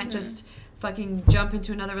it. You can't just fucking jump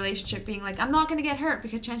into another relationship being like, I'm not going to get hurt,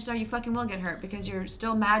 because chances are you fucking will get hurt because you're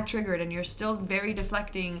still mad triggered and you're still very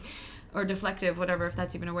deflecting or deflective, whatever, if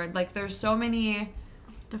that's even a word. Like, there's so many...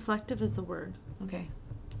 Deflective is the word. Okay.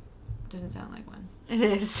 Doesn't sound like one. It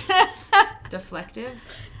is. Deflective?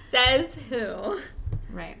 Says who?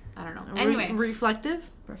 Right. I don't know. Anyway. Reflective?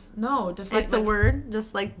 No, deflective. It's a word,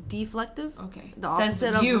 just like deflective. Okay. The Says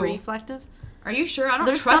opposite you. of reflective. Are you sure? I don't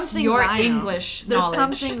There's trust some things your I know. English There's knowledge.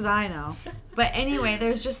 some things I know. But anyway,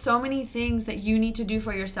 there's just so many things that you need to do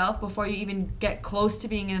for yourself before you even get close to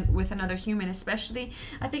being with another human. Especially,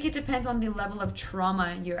 I think it depends on the level of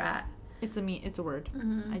trauma you're at. It's a word.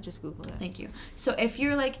 I just Googled it. Thank you. So if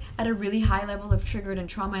you're like at a really high level of triggered and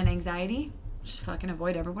trauma and anxiety, just fucking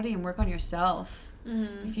avoid everybody and work on yourself.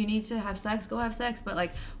 If you need to have sex, go have sex. But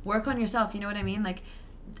like, work on yourself. You know what I mean? Like,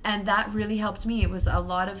 and that really helped me. It was a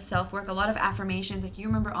lot of self-work, a lot of affirmations. Like, you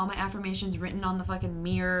remember all my affirmations written on the fucking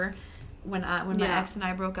mirror when my ex and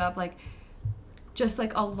I broke up. Like, just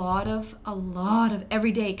like a lot of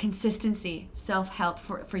everyday consistency self-help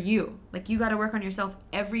for you. Like, you got to work on yourself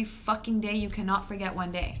every fucking day. You cannot forget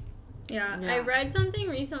one day. Yeah. Yeah. I read something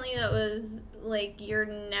recently that was like, you're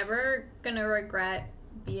never gonna regret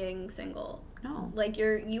being single. No. Like,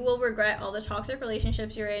 you will regret all the toxic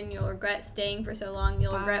relationships you're in. You'll regret staying for so long.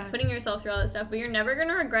 You'll regret putting yourself through all this stuff. But you're never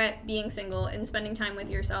gonna regret being single and spending time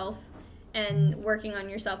with yourself and working on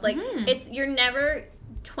yourself. Like, you're never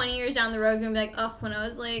 20 years down the road gonna be like, oh, when I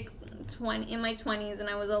was like 20 in my 20s and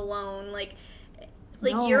I was alone, like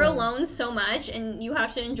No. you're alone so much, and you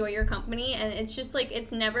have to enjoy your company, and it's just like,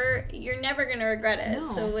 you're never gonna regret it. No.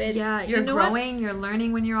 So it's You're growing, you're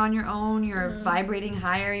learning when you're on your own, you're vibrating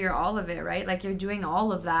higher, you're all of it, right? Like, you're doing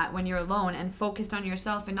all of that when you're alone and focused on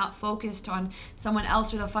yourself and not focused on someone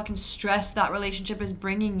else or the fucking stress that relationship is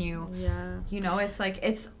bringing you. Yeah. You know, it's like,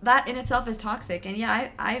 it's that in itself is toxic. And yeah,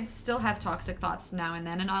 I still have toxic thoughts now and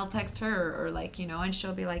then, and I'll text her or like, you know, and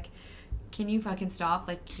she'll be like, can you fucking stop?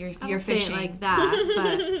 Like, you're fishing. Say it like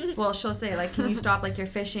that, but Well, she'll say, like, can you stop? Like, you're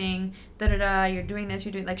fishing, da-da-da, you're doing this,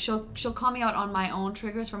 you're doing... Like, she'll call me out on my own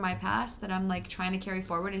triggers from my past that I'm, like, trying to carry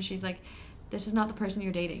forward. And she's like, this is not the person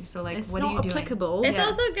you're dating. So, like, it's what are you not doing? applicable. It's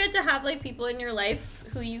also good to have, like, people in your life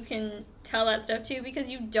who you can tell that stuff to, because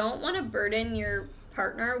you don't want to burden your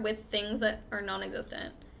partner with things that are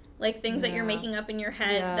non-existent. Like, things that you're making up in your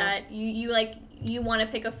head that you like... You want to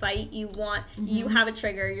pick a fight, you have a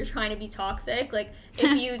trigger, you're trying to be toxic. Like,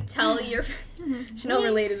 if you tell your... Chanel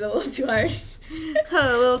related a little too hard.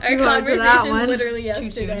 A little too Our hard to that conversation one. literally Too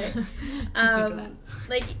soon. yesterday. Too soon for that.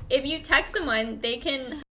 Like, if you text someone, they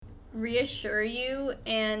can reassure you,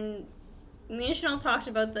 and me and Chanel talked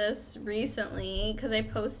about this recently, because I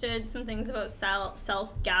posted some things about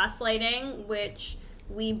self-gaslighting, which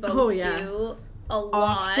we both do a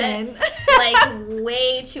lot. Often. Like,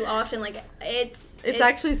 way too often. Like, it's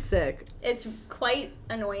actually sick. It's quite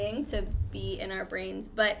annoying to be in our brains,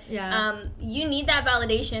 but Yeah. you need that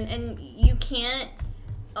validation, and you can't,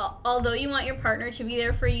 although you want your partner to be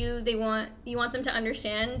there for you, you want them to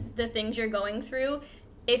understand the things you're going through.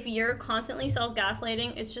 If you're constantly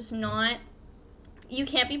self-gaslighting, it's just not, you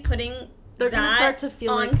can't be putting They're gonna start to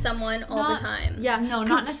feel on like someone all the time. Yeah. No,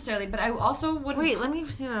 not necessarily. But I also wouldn't... Wait, let me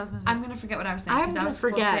see what I was gonna say. I'm going to forget what I was saying, because I was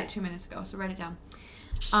supposed to say it 2 minutes ago. So write it down.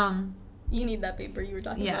 You need that paper you were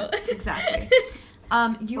talking about. Yeah, exactly.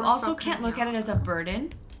 You Or also stop can't coming look at it as a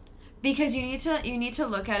burden, because you need to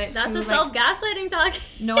look at it. That's to, the self-gaslighting talk.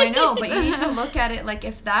 No, I know, but you need to look at it like,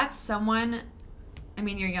 if that's someone, I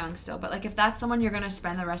mean, you're young still, but like, if that's someone you're going to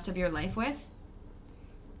spend the rest of your life with,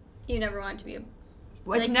 You never want it to be a...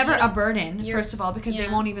 well, it's Like, never you a don't- burden, first of all, because they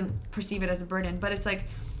yeah. won't even perceive it as a burden. But it's like,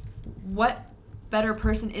 what better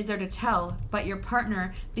person is there to tell but your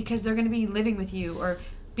partner, because they're going to be living with you or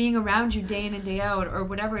being around you day in and day out, or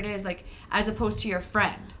whatever it is, like, as opposed to your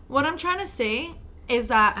friend. What I'm trying to say is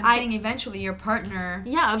that I'm saying eventually your partner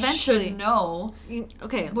eventually should know.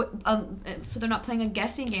 Okay. So they're not playing a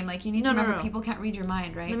guessing game. Like, you need to remember, people can't read your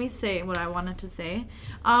mind, right? Let me say what I wanted to say.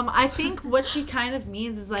 I think what she kind of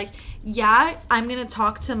means is like, yeah, I'm going to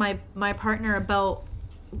talk to my partner about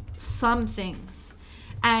some things.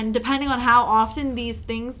 And depending on how often these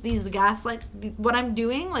gaslight, what I'm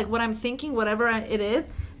doing, like what I'm thinking, whatever it is,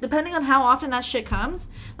 depending on how often that shit comes,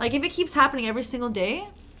 like if it keeps happening every single day,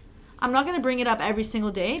 I'm not going to bring it up every single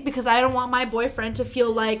day, because I don't want my boyfriend to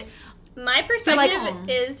feel like... My perspective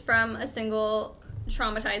is from a single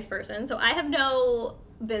traumatized person, so I have no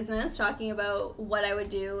business talking about what I would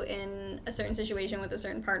do in a certain situation with a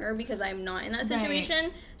certain partner, because I'm not in that situation.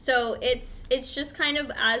 Right. So it's just kind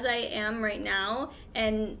of as I am right now,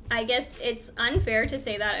 and I guess it's unfair to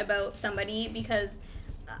say that about somebody, because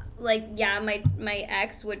like, yeah, my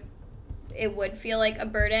ex would feel like a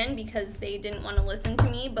burden because they didn't want to listen to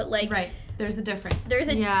me, but like, right, there's the difference. There's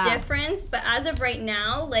a difference, but as of right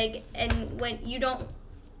now, like, and when you don't,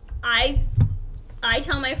 I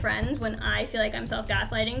tell my friends when I feel like I'm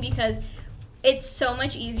self-gaslighting, because it's so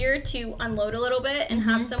much easier to unload a little bit and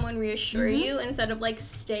have someone reassure you, instead of like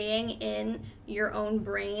staying in your own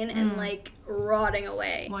brain and like rotting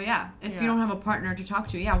away. Well, yeah, if you don't have a partner to talk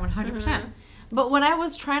to, 100%. But what I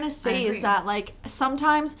was trying to say is that, like,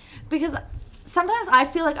 sometimes I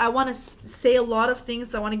feel like I want to say a lot of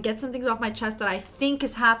things. I want to get some things off my chest that I think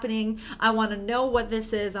is happening. I want to know what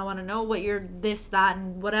this is. I want to know what you're this, that,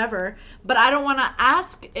 and whatever. But I don't want to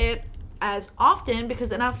ask it as often, because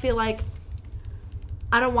then I feel like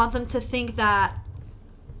I don't want them to think that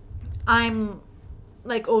I'm,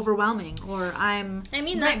 like, overwhelming, or I'm... I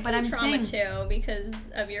mean, that's some trauma, too, because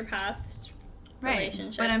of your past... Right,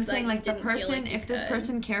 but I'm saying, like, the person, if this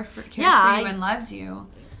person cares for you and loves you,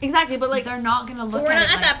 exactly, but like, they're not gonna look at it like that.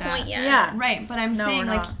 We're not at that point yet. Yeah, right. But I'm saying,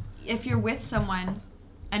 like, if you're with someone,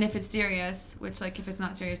 and if it's serious, which, like, if it's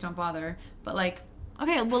not serious, don't bother. But like,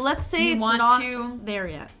 okay, well, let's say it's not there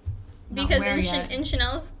yet. Because where yet. in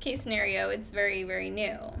Chanel's case scenario, it's very, very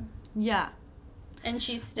new. Yeah. And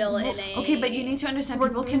she's still in a... Okay, but you need to understand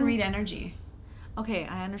people can read energy. Okay,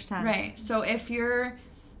 I understand. Right. So if you're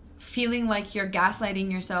feeling like you're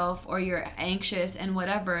gaslighting yourself or you're anxious and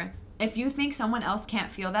whatever, if you think someone else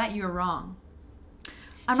can't feel that, you're wrong.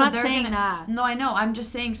 I'm not saying that. No, I know. I'm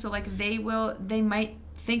just saying, so like they might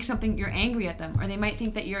think something, you're angry at them, or they might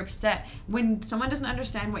think that you're upset. When someone doesn't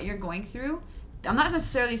understand what you're going through, I'm not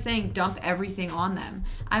necessarily saying dump everything on them.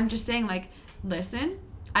 I'm just saying, like, listen,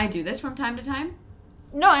 I do this from time to time.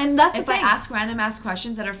 No, and that's the thing. If I ask random ass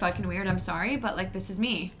questions that are fucking weird, I'm sorry, but like, this is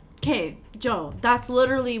me. Okay, Joe, that's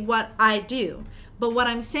literally what I do. But what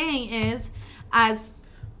I'm saying is, as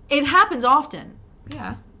it happens often.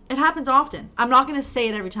 Yeah. It happens often. I'm not going to say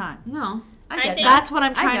it every time. No. I get that. That's what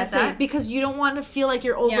I'm trying to say. That. Because you don't want to feel like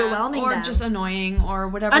you're overwhelming them. Or just annoying or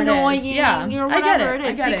whatever annoying it is. Yeah. Or whatever it is.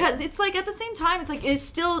 I get because it's like at the same time, it's like it's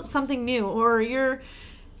still something new. Or you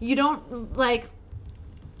don't like...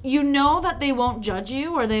 You know that they won't judge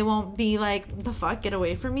you or they won't be like, the fuck, get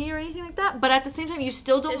away from me or anything like that. But at the same time, you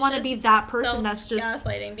still don't want to be that person that's just...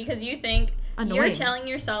 gaslighting because you think annoying. You're telling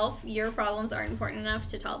yourself your problems aren't important enough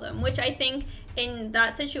to tell them. Which I think in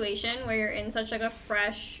that situation where you're in such like a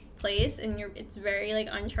fresh place and it's very like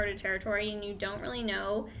uncharted territory and you don't really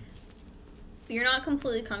know, you're not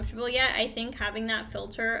completely comfortable yet. I think having that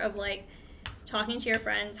filter of like talking to your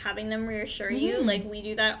friends, having them reassure you, like we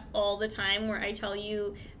do that all the time where I tell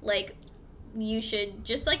you like you should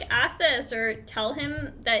just like ask this or tell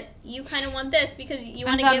him that you kind of want this because you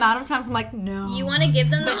want to give... And the amount of times I'm like, no. You want to give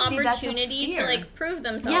them the But see, opportunity to like prove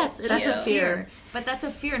themselves. Yes, That's you. a fear. But that's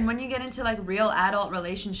a fear. And when you get into like real adult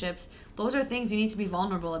relationships, those are things you need to be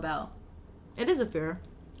vulnerable about. It is a fear.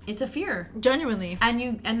 It's a fear. Genuinely.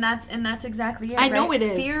 And that's exactly it. I know right?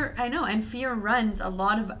 it is. Fear, I know, and fear runs a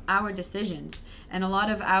lot of our decisions and a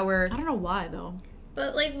lot of our... I don't know why though.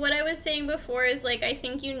 But like what I was saying before is like I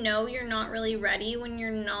think you're not really ready when you're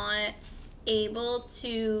not able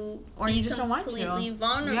to or you just don't want to. Completely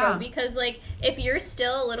vulnerable. Yeah. Because like if you're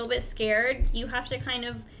still a little bit scared, you have to kind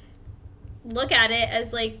of look at it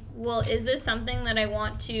as like, well, is this something that I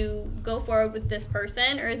want to go forward with this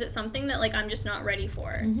person, or is it something that like I'm just not ready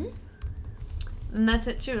for? Mm-hmm. And that's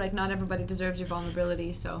it too. Like not everybody deserves your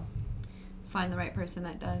vulnerability, so find the right person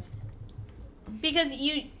that does. Because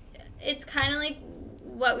it's kind of like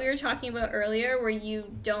what we were talking about earlier, where you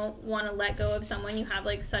don't want to let go of someone you have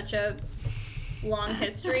like such a long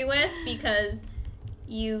history with because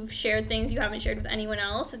you've shared things you haven't shared with anyone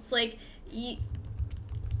else. It's like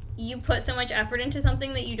you put so much effort into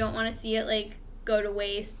something that you don't want to see it like go to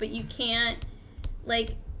waste, but you can't,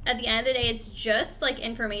 like, at the end of the day, it's just like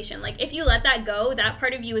information. Like if you let that go, that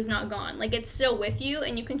part of you is not gone. Like it's still with you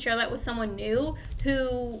and you can share that with someone new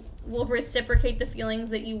who will reciprocate the feelings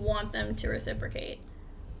that you want them to reciprocate.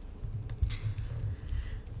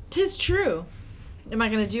 'Tis true. Am I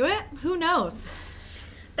gonna do it? Who knows?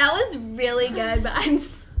 That was really good, but I'm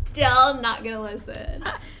still not gonna listen.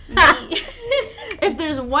 If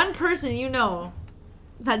there's one person you know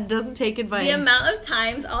that doesn't take advice, the amount of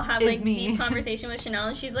times I'll have like me. deep conversation with Chanel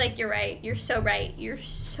and she's like, you're right, you're so right, you're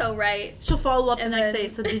so right. She'll follow up the And next then- day.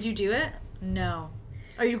 So did you do it? No.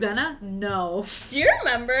 Are you gonna? No. Do you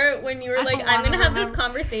remember when you were I like, don't I'm gonna wanna have this remember.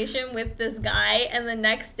 conversation with this guy, and the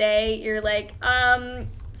next day you're like,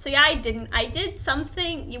 so yeah, I did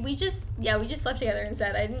something. We just slept together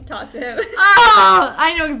instead. I didn't talk to him. Oh,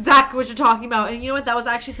 I know exactly what you're talking about. And you know what? That was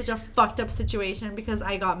actually such a fucked up situation because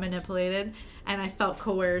I got manipulated and I felt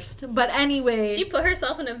coerced. But anyway. She put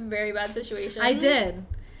herself in a very bad situation. I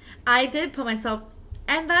did put myself,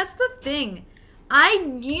 and that's the thing. I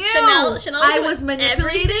knew Chanel I did was everything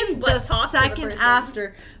manipulated but the talk to the second person.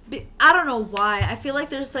 after. I don't know why. I feel like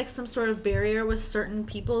there's like some sort of barrier with certain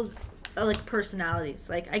people's like personalities.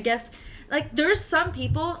 Like I guess like there's some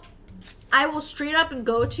people I will straight up and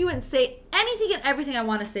go to and say anything and everything I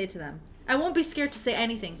want to say to them. I won't be scared to say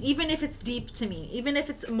anything, even if it's deep to me, even if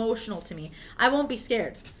it's emotional to me. I won't be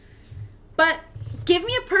scared. But give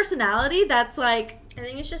me a personality that's like I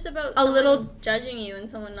think it's just about a little judging you and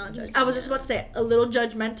someone not judging I was you. just about to say a little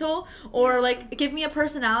judgmental, or like give me a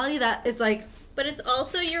personality that is like. But it's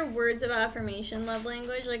also your words of affirmation love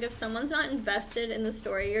language. Like if someone's not invested in the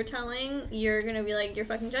story you're telling, you're gonna be like, you're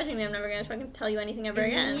fucking judging me. I'm never gonna fucking tell you anything ever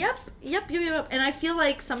again. Yep. And I feel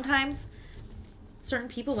like sometimes certain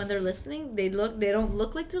people, when they're listening, they don't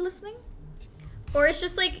look like they're listening. Or it's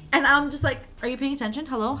just like, and I'm just like, are you paying attention?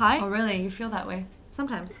 Hello, hi. Oh really? You feel that way?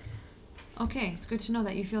 Sometimes. Okay, it's good to know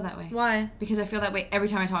that you feel that way. Why? Because I feel that way every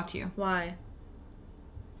time I talk to you. Why?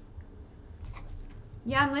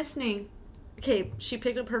 Yeah, I'm listening. Okay, she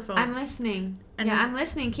picked up her phone. I'm listening. I'm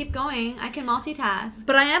listening. Keep going. I can multitask.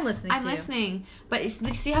 But I am listening I'm listening. But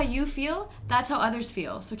see how you feel? That's how others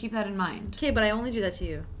feel. So keep that in mind. Okay, but I only do that to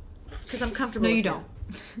you. Because I'm comfortable No, with you don't.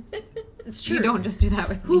 It's true. You don't just do that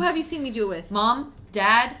with me. Who have you seen me do it with? Mom,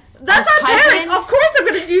 Dad. That's our parents. Of course I'm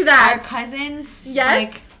going to do that. Our cousins.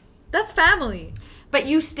 Yes. That's family. But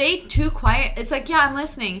you stay too quiet. It's like, yeah, I'm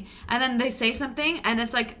listening. And then they say something, and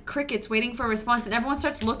it's like crickets waiting for a response, and everyone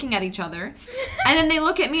starts looking at each other. And then they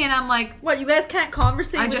look at me, and I'm like... What, you guys can't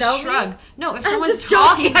conversate I without just shrug. me? No, if I'm someone's just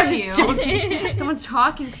joking. talking to you... If someone's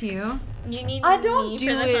talking to you... You need I don't me do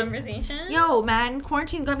for the it. conversation? Yo, man,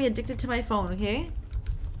 quarantine got me addicted to my phone, okay?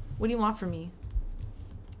 What do you want from me?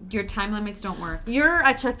 Your time limits don't work.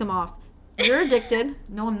 I checked them off. You're addicted.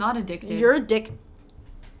 No, I'm not addicted. You're addicted.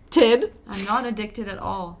 I'm not addicted at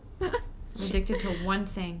all. I'm addicted to one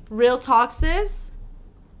thing. Real talk, sis.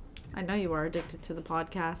 I know you are addicted to the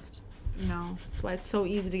podcast. No. That's why it's so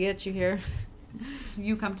easy to get you here.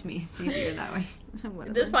 You come to me. It's easier that way.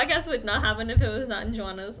 This podcast would not happen if it was not in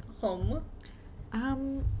Joanna's home.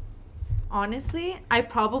 Honestly, I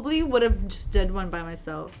probably would have just did one by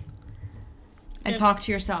myself. And talk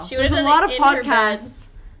to yourself. There's a lot of podcasts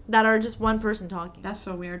that are just one person talking. That's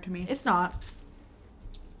so weird to me. It's not.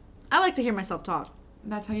 I like to hear myself talk.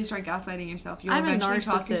 That's how you start gaslighting yourself. You'll I'm a eventually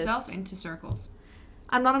talk narcissist. yourself into circles.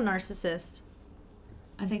 I'm not a narcissist.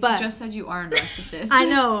 I think you just said you are a narcissist. I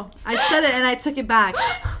know. I said it and I took it back.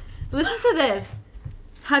 Listen to this.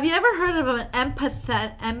 Have you ever heard of an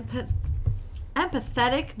empathetic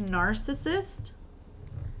narcissist?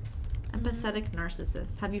 Empathetic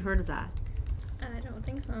narcissist. Have you heard of that? I don't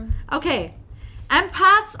think so. Okay.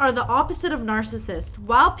 Empaths are the opposite of narcissists.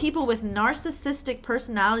 While people with narcissistic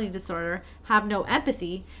personality disorder have no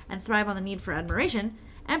empathy and thrive on the need for admiration,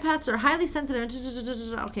 empaths are highly sensitive.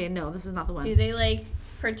 Okay, no, this is not the one. Do they, like,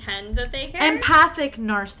 pretend that they care? Empathic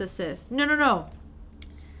narcissist. No.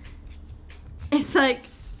 It's like...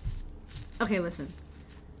 Okay, listen.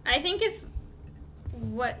 I think if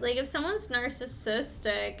someone's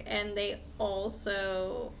narcissistic and they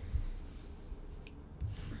also...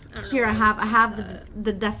 Here I have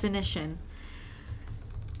the definition.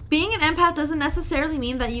 Being an empath doesn't necessarily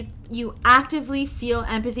mean that you actively feel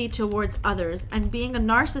empathy towards others, and being a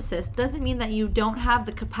narcissist doesn't mean that you don't have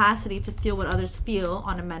the capacity to feel what others feel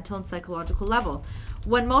on a mental and psychological level.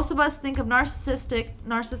 When most of us think of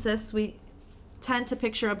narcissists, we tend to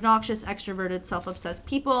picture obnoxious, extroverted, self-obsessed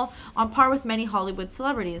people on par with many Hollywood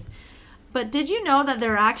celebrities. But did you know that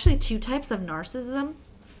there are actually two types of narcissism?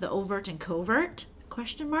 The overt and covert? ?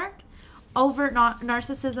 Overt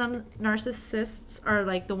narcissists are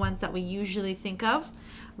like the ones that we usually think of,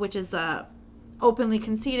 which is openly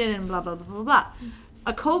conceited and blah, blah, blah, blah, blah.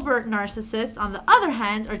 A covert narcissist, on the other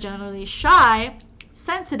hand, are generally shy,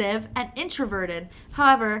 sensitive, and introverted.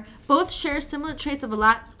 However, both share similar traits of a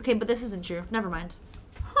lot. Okay, but this isn't true. Never mind.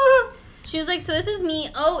 She was like, so this is me.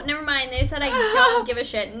 Oh, never mind. They said I don't give a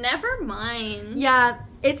shit. Never mind. Yeah,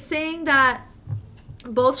 it's saying that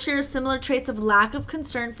both share similar traits of lack of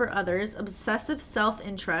concern for others, obsessive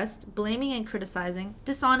self-interest, blaming and criticizing,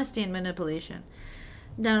 dishonesty and manipulation.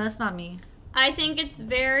 No, that's not me. I think it's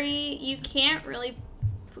you can't really,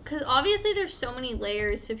 because obviously there's so many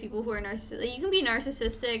layers to people who are narcissistic. Like, you can be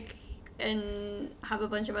narcissistic and have a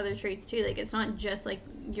bunch of other traits too. Like, it's not just like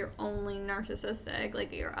you're only narcissistic.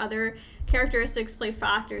 Like, your other characteristics play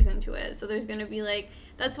factors into it. So there's going to be like,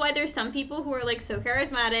 that's why there's some people who are like so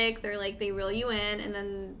charismatic, they're like, they reel you in, and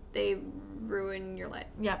then they ruin your life.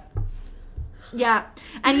 Yep. Yeah.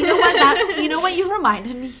 And you know what? You know what you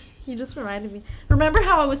reminded me? You just reminded me. Remember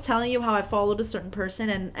how I was telling you how I followed a certain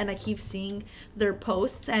person and I keep seeing their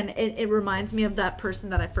posts, and it reminds me of that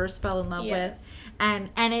person that I first fell in love with.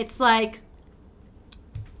 And it's like,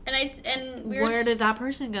 where did that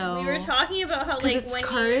person go? We were talking about how like it's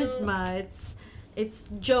charisma, it's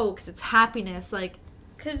jokes, it's happiness, like.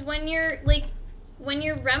 Because when you're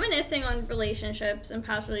reminiscing on relationships and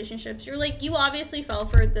past relationships, you're like, you obviously fell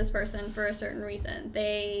for this person for a certain reason.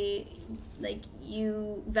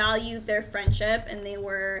 You valued their friendship, and they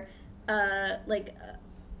were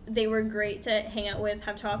they were great to hang out with,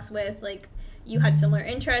 have talks with, like, you had similar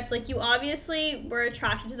interests. Like, you obviously were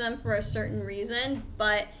attracted to them for a certain reason,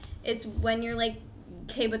 but it's when you're like,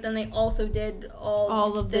 okay, but then they also did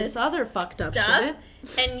all of this other fucked up stuff, shit.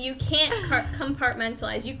 And you can't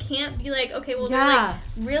compartmentalize. You can't be like, okay, well, they're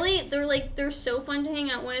so fun to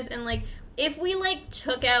hang out with, and like, if we like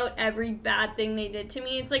took out every bad thing they did to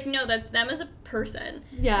me, it's like, no, that's them as a person.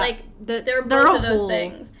 Yeah, like they're both of those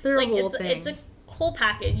things. They're like, a whole thing. It's a whole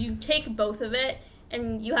package. You take both of it,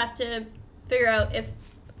 and you have to figure out if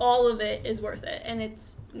all of it is worth it, and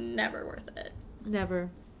it's never worth it. Never.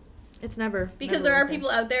 It's never. Because never there are worth it. people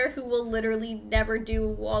out there who will literally never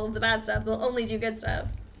do all of the bad stuff. They'll only do good stuff.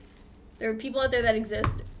 There are people out there that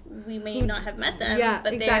exist. We may not have met them,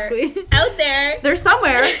 but exactly. they're out there. They're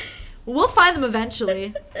somewhere. We'll find them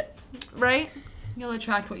eventually. Right? You'll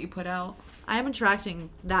attract what you put out. I am attracting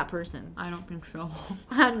that person. I don't think so.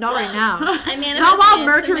 Not right now. I manifest Not while it.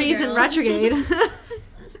 Mercury's It's in my journal. retrograde.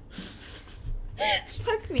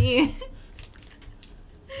 Fuck me.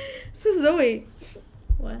 So Zoe,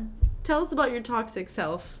 What? tell us about your toxic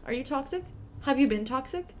self. Are you toxic? Have you been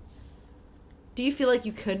toxic? Do you feel like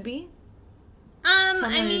you could be? Tell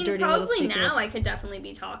me I your mean, dirty little probably now secrets. I could definitely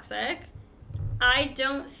be toxic. I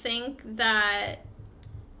don't think that.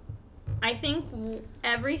 I think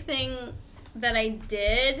everything that I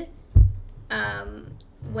did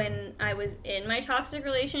when I was in my toxic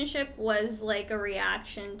relationship was like a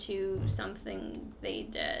reaction to something they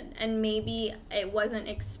did. And maybe it wasn't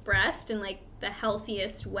expressed in like the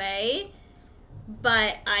healthiest way,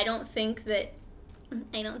 but I don't think that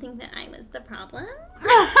I was the problem.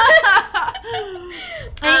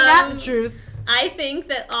 Ain't that the truth? I think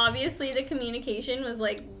that obviously the communication was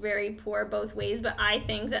like very poor both ways, but I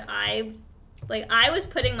think that I was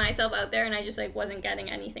putting myself out there and I just like wasn't getting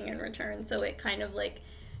anything in return, so it kind of like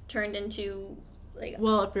turned into like,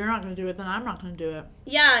 well, if you're not going to do it, then I'm not going to do it.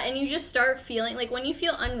 yeah, and you just start feeling like when you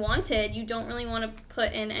feel unwanted, you don't really want to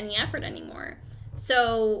put in any effort anymore.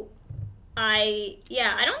 So I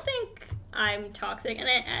don't think I'm toxic, and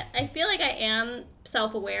I feel like I am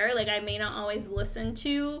self-aware. Like I may not always listen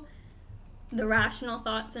to the rational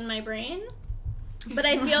thoughts in my brain, but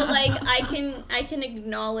I feel like I can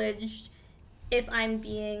acknowledge if I'm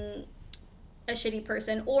being a shitty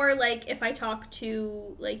person, or like if I talk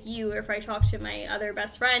to like you, or if I talk to my other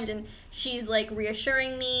best friend and she's like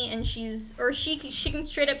reassuring me, and she can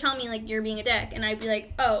straight up tell me like you're being a dick, and I'd be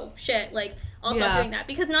like, oh shit, like I'll stop doing that,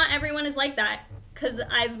 because not everyone is like that. Because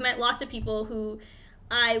I've met lots of people who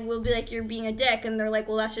I will be like, you're being a dick, and they're like,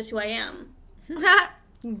 well, that's just who I am.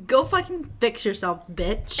 Go fucking fix yourself,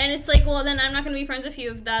 bitch. And it's like, well, then I'm not going to be friends with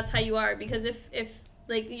you if that's how you are, because if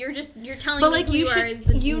like you're telling but me like who you are is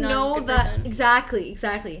the you not know a good that person.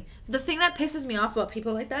 exactly. The thing that pisses me off about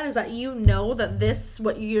people like that is that you know that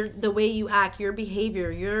the way you act, your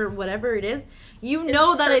behavior, your whatever it is, you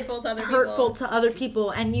know that it's hurtful to other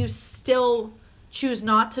people, and you still choose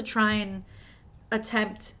not to try and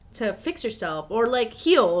attempt to fix yourself or like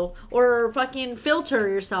heal or fucking filter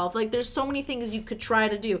yourself. Like there's so many things you could try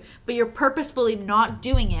to do, but you're purposefully not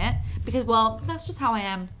doing it because, well, that's just how I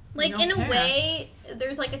am. Like in a way,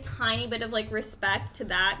 there's like a tiny bit of like respect to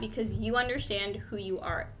that, because you understand who you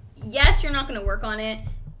are. Yes, you're not going to work on it.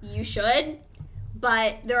 You should.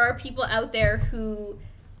 But there are people out there who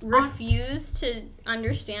refuse to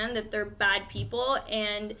understand that they're bad people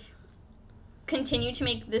and continue to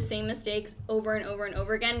make the same mistakes over and over and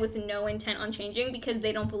over again with no intent on changing because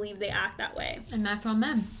they don't believe they act that way. And that's on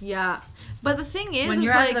them. Yeah. But the thing is, when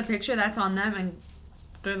you're like, out of the picture, that's on them, and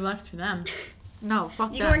good luck to them. No,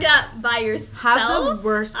 fuck you that. can work that by yourself. Have the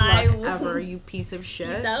worst luck ever, you piece of shit.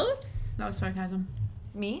 Yourself? That was sarcasm.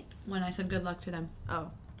 Me? When I said good luck to them. Oh.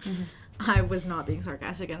 I was not being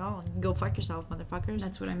sarcastic at all. Go fuck yourself, motherfuckers.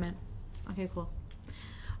 That's what I meant. Okay, cool.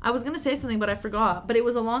 I was going to say something, but I forgot. But it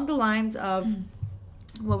was along the lines of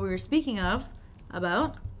what we were speaking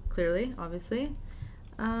about, clearly, obviously.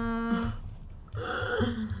 I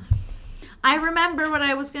remember what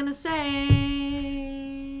I was going to say.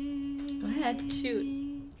 Go ahead.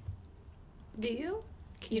 Shoot. Do you?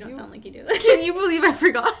 You don't sound like you do. Can you believe I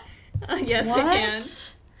forgot? Yes, What? I can.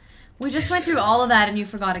 We just went through all of that and you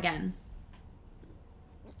forgot again.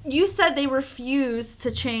 You said they refuse to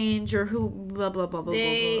change or who blah blah blah blah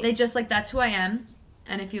blah. They just like, that's who I am,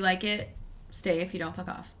 and if you like it, stay. If you don't, fuck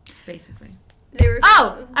off. Basically. They were.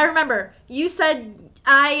 Oh, I remember. You said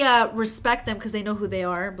I respect them because they know who they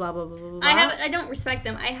are. Blah blah blah blah. Blah. I don't respect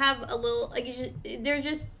them. I have a little like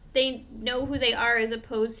they know who they are, as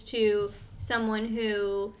opposed to someone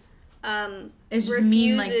who It's just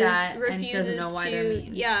mean like that and doesn't know why they're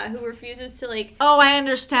mean. Yeah, who refuses to like. Oh, I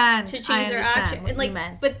understand. To change their action, what and like, you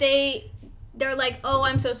meant. but they're like, oh,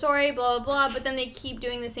 I'm so sorry, blah blah blah. But then they keep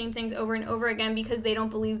doing the same things over and over again because they don't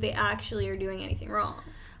believe they actually are doing anything wrong.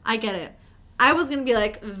 I get it. I was gonna be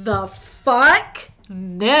like, the fuck?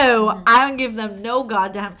 No, I don't give them no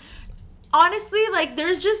goddamn. Honestly, like,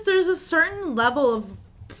 there's a certain level of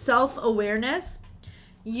self-awareness.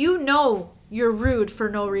 You know you're rude for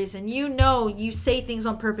no reason. You know you say things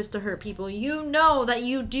on purpose to hurt people. You know that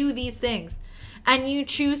you do these things. And you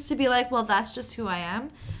choose to be like, well, that's just who I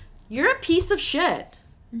am. You're a piece of shit.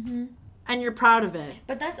 Mm-hmm. And you're proud of it.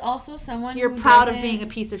 But that's also someone You're who proud of doesn't- being a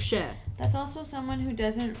piece of shit. That's also someone who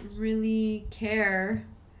doesn't really care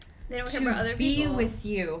They don't care to about other be people. with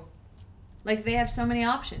you. Like, they have so many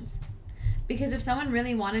options. Because if someone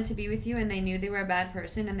really wanted to be with you and they knew they were a bad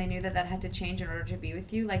person and they knew that that had to change in order to be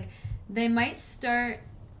with you, like, they might start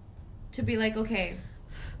to be like, okay,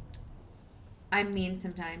 I'm mean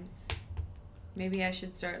sometimes. Maybe I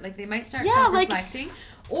should start. Like, they might start self-reflecting.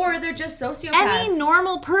 Or they're just sociopaths. Any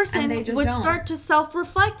normal person they just would don't. start to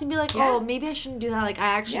self-reflect and be like, Yeah. oh, maybe I shouldn't do that. Like, I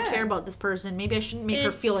actually Yeah. care about this person. Maybe I shouldn't make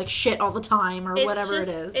her feel It's- like shit all the time or It's whatever just,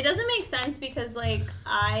 it is. It doesn't make sense because, like,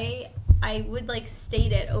 I would, like,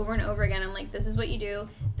 state it over and over again. I'm like, this is what you do.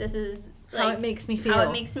 This is, like, How it makes me feel. How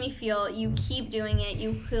it makes me feel. You keep doing it.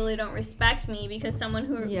 You clearly don't respect me because someone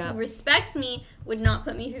who respects me would not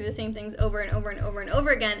put me through the same things over and over and over and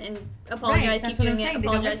over again and apologize, Right, keep that's what doing I'm it, saying. They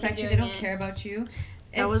don't apologize, respect keep you. They doing don't it. care about you.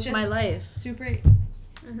 That was my life. Super.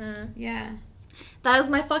 Mm-hmm. Yeah. That was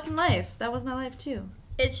my fucking life. That was my life, too.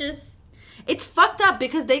 It's just... It's fucked up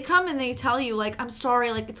because they come and they tell you, like, I'm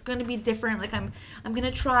sorry, like, it's going to be different. Like, I'm going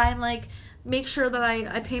to try and, like, make sure that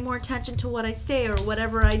I pay more attention to what I say or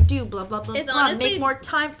whatever I do, blah, blah, blah, It's blah. honestly- Make more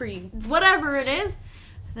time for you. Whatever it is.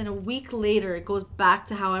 Then a week later, it goes back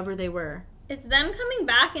to however they were. It's them coming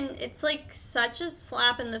back, and it's, like, such a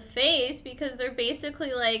slap in the face because they're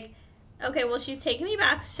basically like, okay, well, she's taken me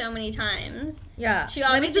back so many times. Yeah. She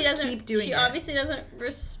Let me obviously just doesn't. keep doing She it. obviously doesn't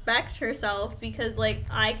respect herself because, like,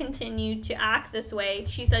 I continue to act this way.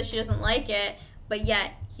 She says she doesn't like it, but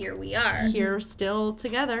yet here we are. Here, still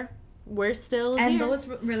together. We're still And here. those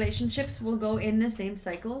relationships will go in the same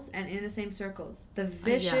cycles and in the same circles. The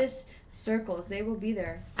vicious circles, they will be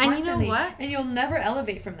there And you know constantly. what? And you'll never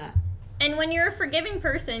elevate from that. And when you're a forgiving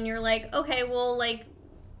person, you're like, okay, well, like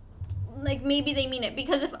maybe they mean it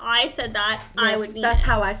because if I said that, I would mean That's it.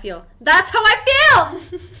 how I feel. That's how I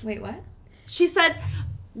feel! Wait, what? She said,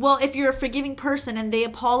 well, if you're a forgiving person and they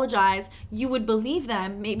apologize, you would believe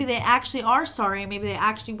them. Maybe they actually are sorry. Maybe they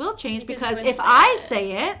actually will change Because because you if wouldn't I say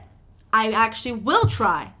say it, I actually will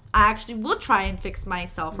try. I actually will try and fix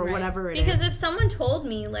myself or Right. whatever it is. Because if someone told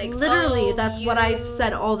me, like, Literally, oh, that's what I you-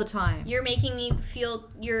 said all the time. You're making me feel,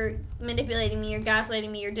 you're manipulating me, you're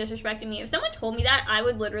gaslighting me, you're disrespecting me. If someone told me that, I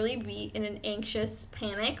would literally be in an anxious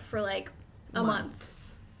panic for, like, a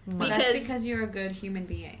month. Well, that's because you're a good human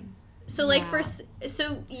being. So, like, Yeah.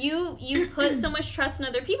 so you put so much trust in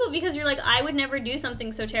other people because you're like, I would never do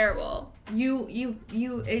something so terrible. You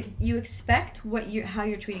expect how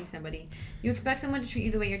you're treating somebody. You expect someone to treat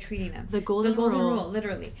you the way you're treating them. The golden rule,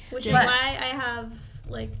 literally. Which Yes. is why I have,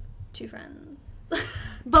 like, 2 friends.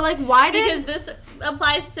 But, like, why did... Because this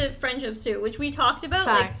applies to friendships, too, which we talked about,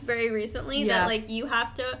 Facts. like, very recently. Yeah. That, like, you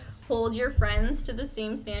have to hold your friends to the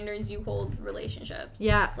same standards you hold relationships.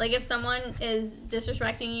 Yeah. Like, if someone is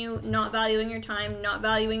disrespecting you, not valuing your time, not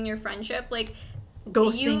valuing your friendship, like...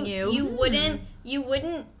 Ghosting you. You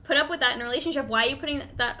wouldn't put up with that in a relationship. Why are you putting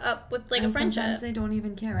that up with, like, And a friendship? sometimes they don't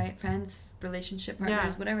even care, right? Friends, relationship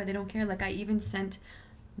partners, Yeah. whatever, they don't care. Like, I even sent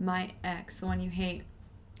my ex, the one you hate,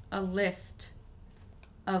 a list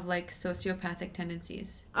of, like, sociopathic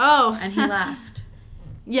tendencies. Oh. And he laughed.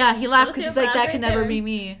 Yeah, he laughed because he's like, Sociopath that right can never there. be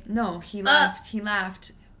me. No, he laughed. He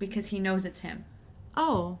laughed because he knows it's him.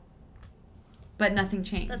 Oh. But nothing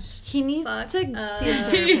changed. That's He needs Fuck to see a up.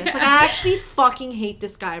 therapist. Like, I actually fucking hate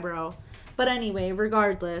this guy, bro. But anyway,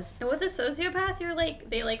 regardless. And with a sociopath, you're like,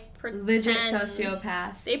 they like pretend. Legit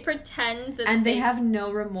sociopath. They pretend that And they have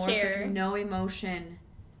no remorse, care. like no emotion.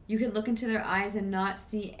 You could look into their eyes and not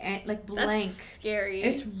see, like, blank. That's scary.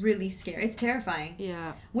 It's really scary. It's terrifying.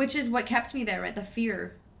 Yeah. Which is what kept me there, right? The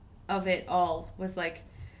fear of it all was like,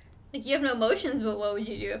 like, you have no emotions, but what would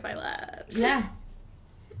you do if I left? yeah.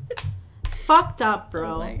 Fucked up,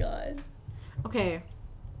 bro. Oh my god. Okay.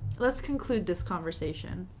 Let's conclude this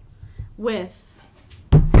conversation with...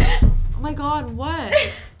 Oh my god, what?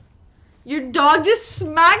 Your dog just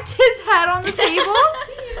smacked his head on the table?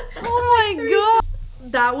 Oh my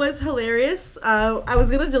god. That was hilarious. I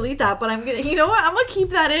was gonna delete that, but I'm gonna... You know what? I'm gonna keep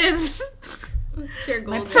that in. Pure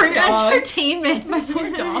gold. For dog. entertainment. My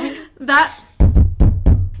poor dog. That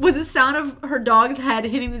was the sound of her dog's head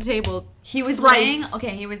hitting the table. He was Thrice. laying.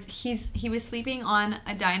 Okay, he was sleeping on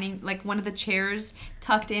a dining, like one of the chairs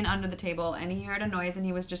tucked in under the table, and he heard a noise, and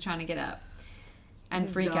he was just trying to get up and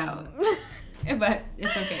freak out. But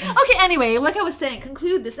it's okay. Okay, anyway, like I was saying,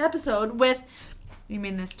 conclude this episode with You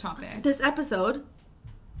mean this topic? this episode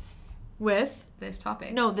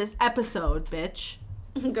this episode, bitch.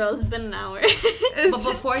 Girl, it's been an hour. But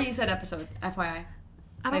before you said episode, FYI. I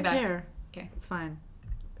don't Playback. care. Okay. It's fine.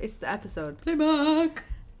 It's the episode. Playback.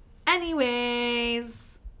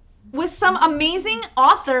 Anyways, with some amazing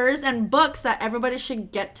authors and books that everybody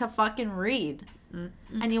should get to fucking read.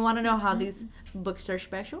 And you want to know how these books are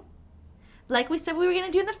special? Like we said we were going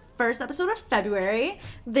to do in the first episode of February,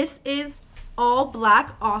 this is all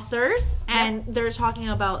Black authors, and they're talking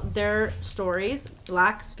about their stories,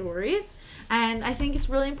 Black stories. And I think it's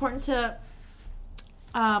really important to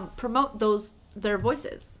promote their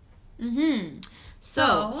voices.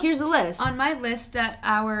 So here's the list. On my list that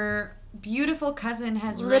our beautiful cousin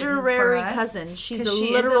has literary written for us, cousin. She's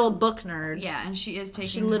a literal book nerd. Yeah, and she is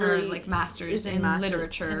taking her like master's in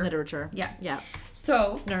literature. In literature. Yeah.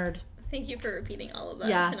 So nerd. Thank you for repeating all of that.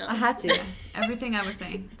 Yeah, Chanel. I had to. Everything I was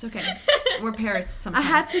saying. It's okay. We're parrots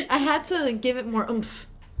sometimes. I had to give it more oomph.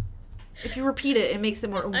 If you repeat it, it makes it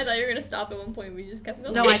more oomph. I thought you were gonna stop at one point. We just kept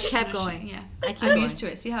going. No, I kept going. Yeah, I'm used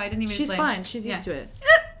to it. See how I didn't even. She's flinch? fine. She's used to it.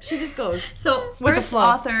 She just goes. So With the first flow.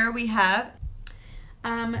 author we have,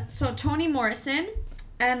 so Toni Morrison,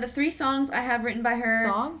 and the 3 songs I have written by her.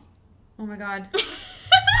 Songs? Oh my god.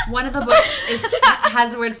 One of the books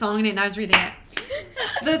has the word song in it, and I was reading it.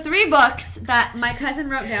 The 3 books that my cousin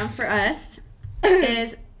wrote down for us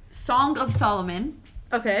is Song of Solomon,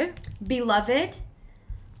 Okay. Beloved,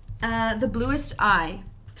 The Bluest Eye.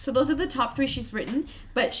 So those are the top 3 she's written.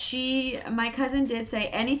 But my cousin did say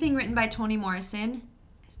anything written by Toni Morrison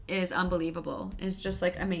is unbelievable. Is just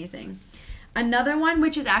like amazing. Another one,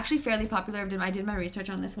 which is actually fairly popular, I did my research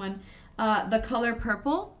on this one. The Color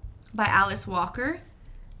Purple by Alice Walker.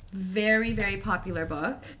 Very, very popular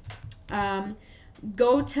book.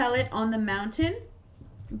 Go Tell It on the Mountain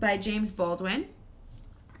by James Baldwin.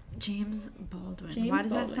 James Baldwin. Why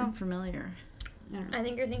does that sound familiar? I don't know. I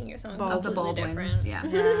think you're thinking of something Of the completely Baldwins,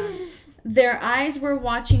 different. yeah. Their Eyes Were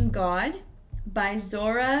Watching God by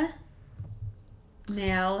Zora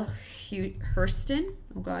Neale Hurston.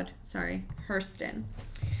 Oh God, sorry, Hurston.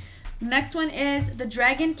 Next one is The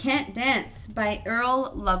Dragon Can't Dance by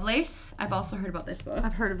Earl Lovelace. I've also heard about this book.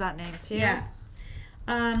 I've heard of that name too. Yeah.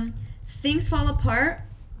 Things Fall Apart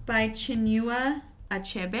by Chinua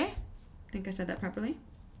Achebe. I think I said that properly.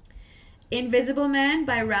 Invisible Man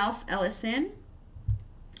by Ralph Ellison.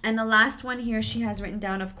 And the last one here she has written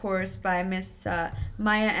down, of course, by Miss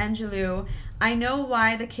Maya Angelou. I Know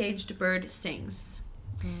Why the Caged Bird Sings.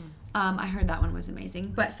 I heard that one was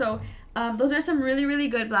amazing. But so those are some really, really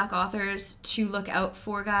good Black authors to look out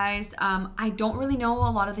for, guys. I don't really know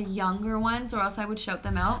a lot of the younger ones, or else I would shout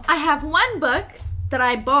them out. I have one book that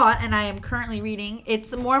I bought and I am currently reading.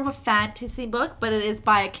 It's more of a fantasy book, but it is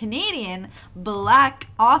by a Canadian Black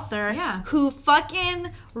author who fucking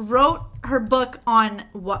wrote her book on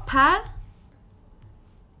Wattpad.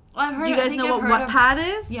 Do you guys know what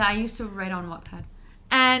Wattpad is? Yeah, I used to write on Wattpad.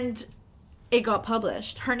 And it got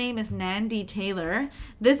published. Her name is Nandi Taylor.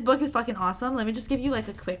 This book is fucking awesome. Let me just give you like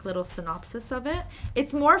a quick little synopsis of it.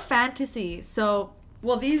 It's more fantasy, so...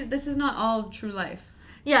 Well, this is not all true life.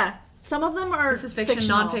 Yeah. Some of them are This is fiction,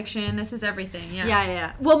 fictional. non-fiction. This is everything. Yeah.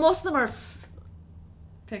 Yeah. Well, most of them are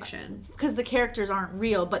fiction because the characters aren't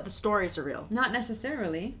real, but the stories are real. Not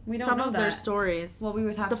necessarily. We don't Some know of that. their stories. Well, we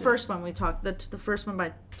would have the to. first one we talked. The first one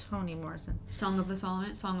by Toni Morrison. Song of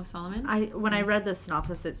Solomon. When I read the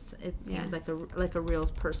synopsis, it seemed like a real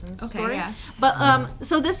person's story. Yeah. But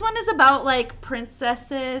so this one is about like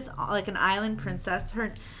princesses, like an island princess.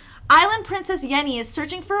 Her island princess Yenny is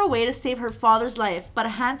searching for a way to save her father's life, but a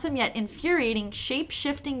handsome yet infuriating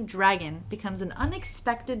shape-shifting dragon becomes an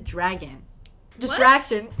unexpected dragon.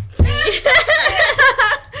 Distraction. Say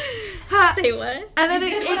what? And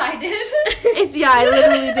then what I did. It's I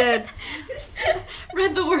literally did.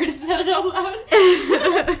 Read the word and said it out loud.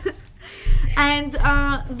 And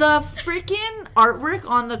the freaking artwork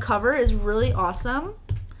on the cover is really awesome.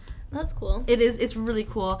 That's cool. It is. It's really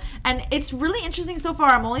cool, and it's really interesting so far.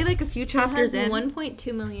 I'm only like a few chapters in.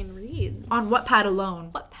 1.2 million reads On Wattpad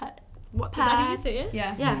alone. Wattpad. Wattpad. Is that how you say it?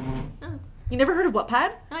 Yeah. Yeah. Oh. You never heard of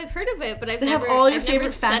Wattpad? No, I've heard of it, but I've They never. have all your I've favorite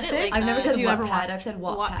never said it fanfics? like I've never that. said you ever Wattpad. I've said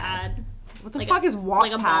Wattpad. Wattpad. What the Like fuck is Wattpad?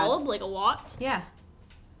 Like a bulb, like a watt. Yeah.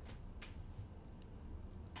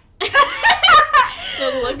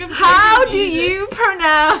 The look of How do confusion. you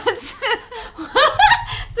pronounce?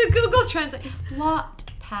 The Google Translate.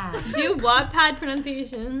 Wattpad. Do Wattpad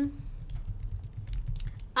pronunciation?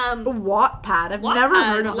 Wattpad. I've Wattpad, never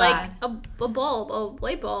heard of like that. a bulb, a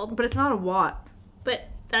light bulb. But it's not a watt. But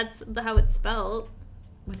that's how it's spelled.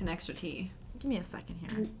 With an extra T. Give me a second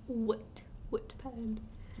here. Wattpad.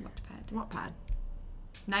 Wattpad. Wattpad.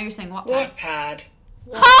 Now you're saying Wattpad.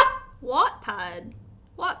 Wattpad. Wattpad.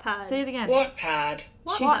 Wattpad. Say it again. Wattpad.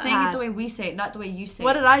 She's saying Wattpad. it the way we say it, not the way you say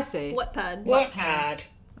What it. did I say? Wattpad. Wattpad.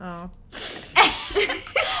 Oh.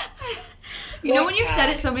 You know when you've said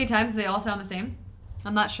Wattpad. it so many times they all sound the same?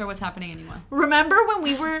 I'm not sure what's happening anymore. Remember when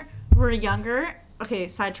we were younger? Okay,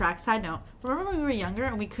 side note. Remember when we were younger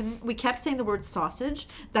and we kept saying the word sausage,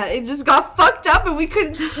 that it just got fucked up and we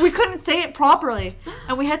couldn't say it properly.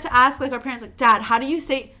 And we had to ask like our parents, like, Dad, how do you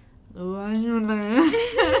say we couldn't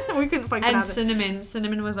fucking And have it.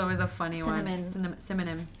 cinnamon was always a funny one.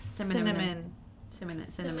 Cinnamon.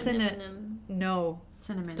 No.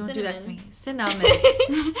 Cinnamon. Don't do that to me. Cinnamon.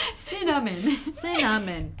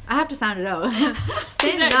 I have to sound it out. Don't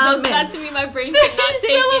Cinnamon. that to me, my brain cannot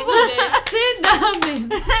take it.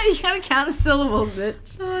 Cinnamon. You gotta count the syllables,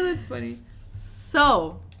 bitch. Oh, that's funny.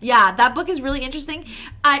 So, yeah, that book is really interesting.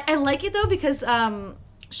 I like it, though, because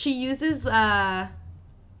she uses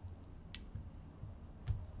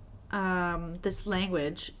this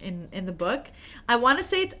language in the book. I want to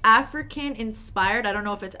say it's African inspired. I don't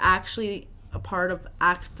know if it's actually a part of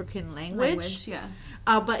African language. Yeah.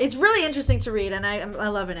 But it's really interesting to read, and I'm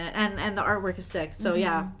loving it. And the artwork is sick. So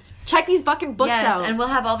yeah, check these fucking books out. Yes, and we'll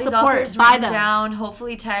have all these Support, authors buy written them. down,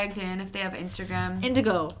 hopefully tagged in if they have Instagram.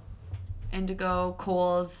 Indigo,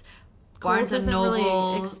 Kohl's, Barnes and isn't really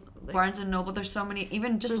Noble. Barnes and Noble. There's so many.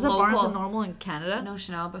 Even just there's local. a Barnes and Noble in Canada. No,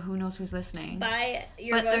 Chanel, but who knows who's listening? Buy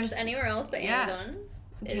your But books there's- anywhere else but Amazon.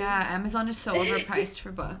 Yeah, Amazon is so overpriced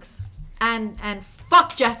for books. And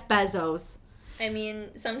fuck Jeff Bezos. I mean,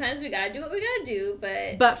 sometimes we gotta do what we gotta do,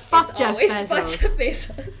 But fuck it's Jeff always Bezos. fuck Jeff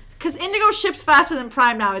Bezos. Because Indigo ships faster than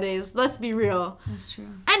Prime nowadays. Let's be real. That's true.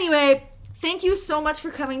 Anyway, thank you so much for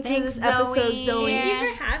coming Thanks, to this episode, Zoe. Zoe. Thank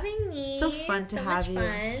you for having me. So fun to have much you.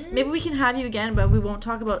 Fun. Maybe we can have you again, but we won't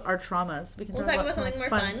talk about our traumas. We can We'll talk talk about some something more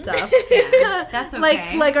fun fun. stuff. Yeah, that's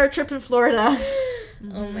okay. Like our trip in Florida.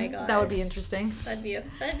 Oh my god. That would be interesting. That'd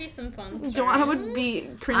be some fun. Joanna would be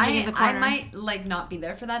cringing in the I corner. might not be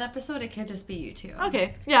there for that episode. It could just be you two.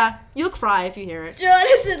 Okay, yeah. You'll cry if you hear it.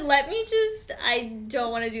 Joanna said, I don't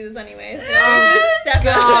want to do this anyway, so just step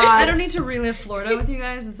God. out. I don't need to relive Florida with you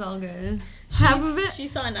guys. It's all good. Half of it. She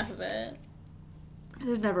saw enough of it.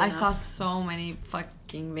 There's never I enough. saw so many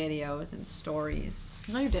fucking videos and stories.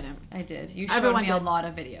 No, you didn't. I did. You showed Everyone me did. a lot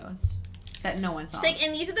of videos that no one saw. She's like,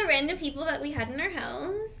 and these are the random people that we had in our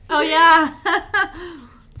house. Oh yeah.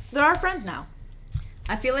 They're our friends now.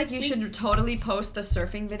 I feel like you should totally post the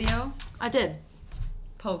surfing video. I did.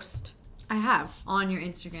 Post I have. on your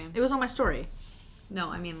Instagram. It was on my story. No,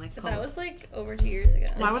 I mean like But post. that was like over 2 years ago.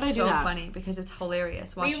 Why would I do so that? funny because it's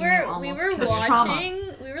hilarious we watching you were almost watching. kill yourself. trauma.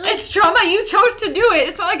 We were like, It's trauma. You chose to do it.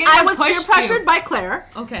 It's not like I anyone was peer pushed pressured you. by Claire.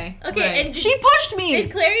 Okay. okay, right. and She pushed me.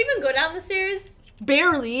 did Claire even go down the stairs?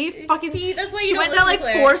 Barely. Fucking. See, that's why you she don't went down listen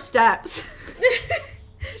like to Claire. 4 steps.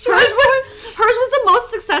 hers was the most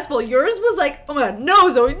successful. Yours was like, oh my god, no,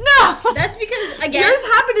 Zoe, no. That's because again, Yours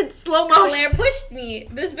happened in slow Claire motion. pushed me.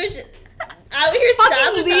 This bitch out here Fucking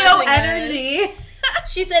sabotaging Leo us. energy.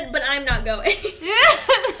 She said, "But I'm not going. Yeah.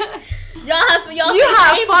 y'all You stay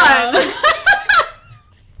have safe fun. though."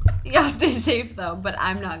 Y'all stay safe though, but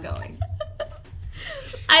I'm not going.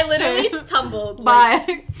 I literally tumbled.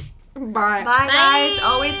 Bye. Bye. Bye guys.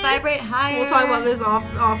 Always vibrate higher. We'll talk about this off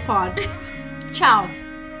pod. Ciao.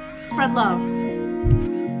 Spread love.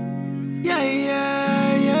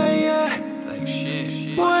 Yeah. Like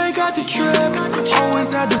shit. Boy, I got the trip.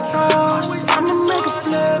 Always had the sauce. I'ma make a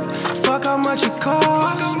flip. Fuck how much it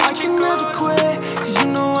costs. I can never quit. Cause you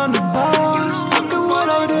know I'm the boss. Look at what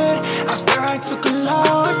I did after I took a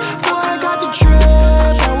loss. Boy, I got the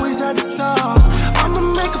trip. Always had the sauce. I'ma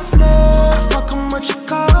make a flip. Fuck how much it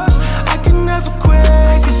costs. I can never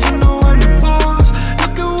quit. Cause you know I'm the boss.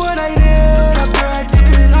 Look at what I did after I took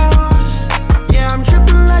a loss. Yeah, I'm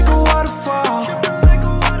dripping like a waterfall.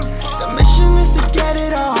 The mission is to get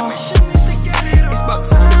it all. It's about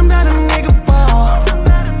time that a nigga ball.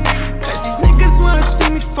 Cause these niggas wanna see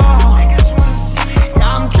me fall.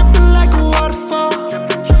 Yeah, I'm dripping like a waterfall. The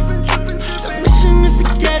mission is to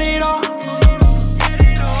get it all.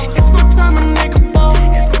 It's about time a nigga ball.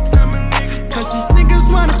 Cause these niggas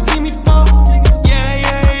wanna see me fall.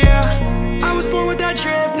 Yeah. I was born with that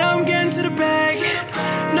drip, now I'm getting to the bag.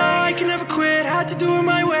 No, I can never quit, had to do it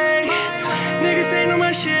my way. Niggas ain't on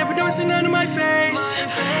my shit, but don't say none of my face.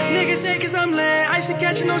 Niggas hate cause I'm lit, I see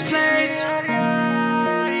catching those plays.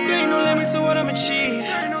 There ain't no limit to what I'm achieve.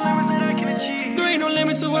 There ain't no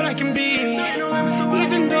limit to what I can be.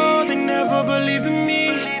 Even though they never believed in me.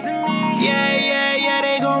 Yeah,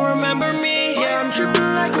 they gon' remember me. Yeah, I'm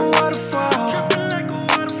dripping like a waterfall.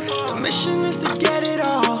 The mission is to get it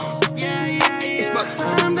all. It's about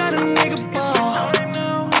time that a nigga ball.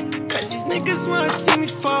 Cause these niggas wanna see me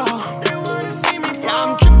fall. Yeah,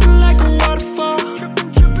 I'm dripping like a waterfall. The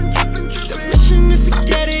mission is to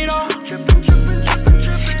get it all.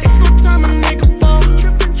 It's about time a nigga ball.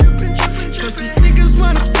 Cause these niggas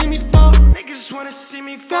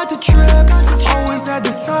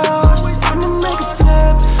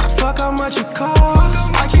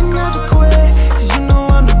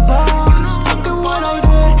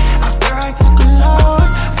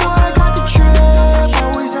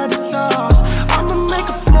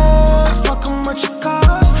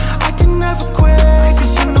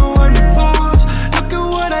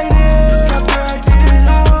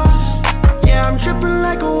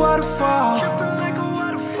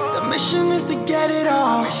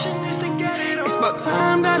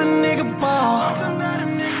nigga ball.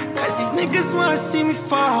 Cause these niggas wanna see me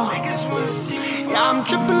fall. Yeah, I'm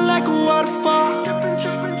dripping like a waterfall.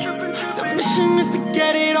 The mission is to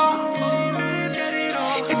get it all.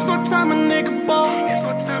 It's about time a nigga ball.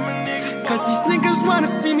 Cause these niggas wanna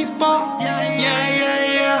see me fall.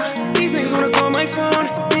 Yeah. These niggas wanna call my phone.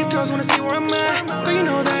 These girls wanna see where I'm at. But you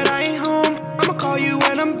know that I ain't home. I'ma call you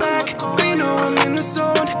when I'm back. But you know I'm in the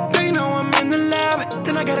zone. But you know I'm in the lab.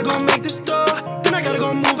 Then I gotta go make this door. Then I gotta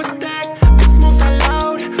go move a stack. I smoke that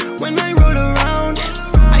loud when I roll around.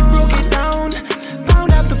 I broke it down,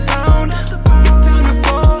 pound after pound. It's time to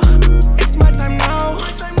go. It's my time now.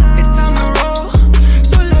 It's time to roll.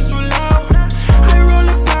 So let's roll out. I roll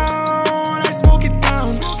it down. I smoke it down.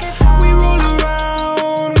 We roll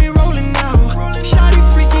around. We rolling now. Shawty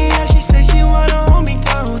freaky, yeah, she said she wanna hold me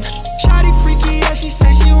down. Shawty freaky, yeah, she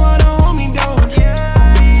said she wanna hold me down.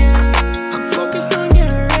 I'm focused on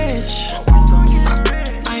getting rich.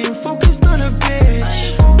 I ain't focused on a bitch.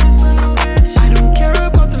 I don't care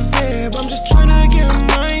about the vibe. I'm just tryna get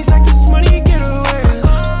mine. Stack this money, get away.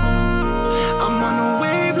 I'm on a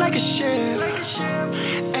wave like a ship.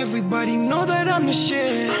 Everybody know that I'm the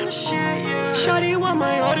shit. Shawty want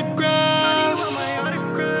my autograph.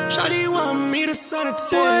 Shawty want me to sign a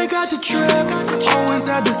text. Boy, I got the drip, always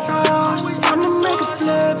at the sauce. I'ma make a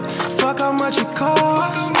flip, fuck how much it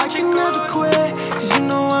costs. I can never quit, cause you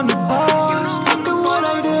know I'm the boss. Look at what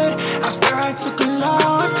I did, after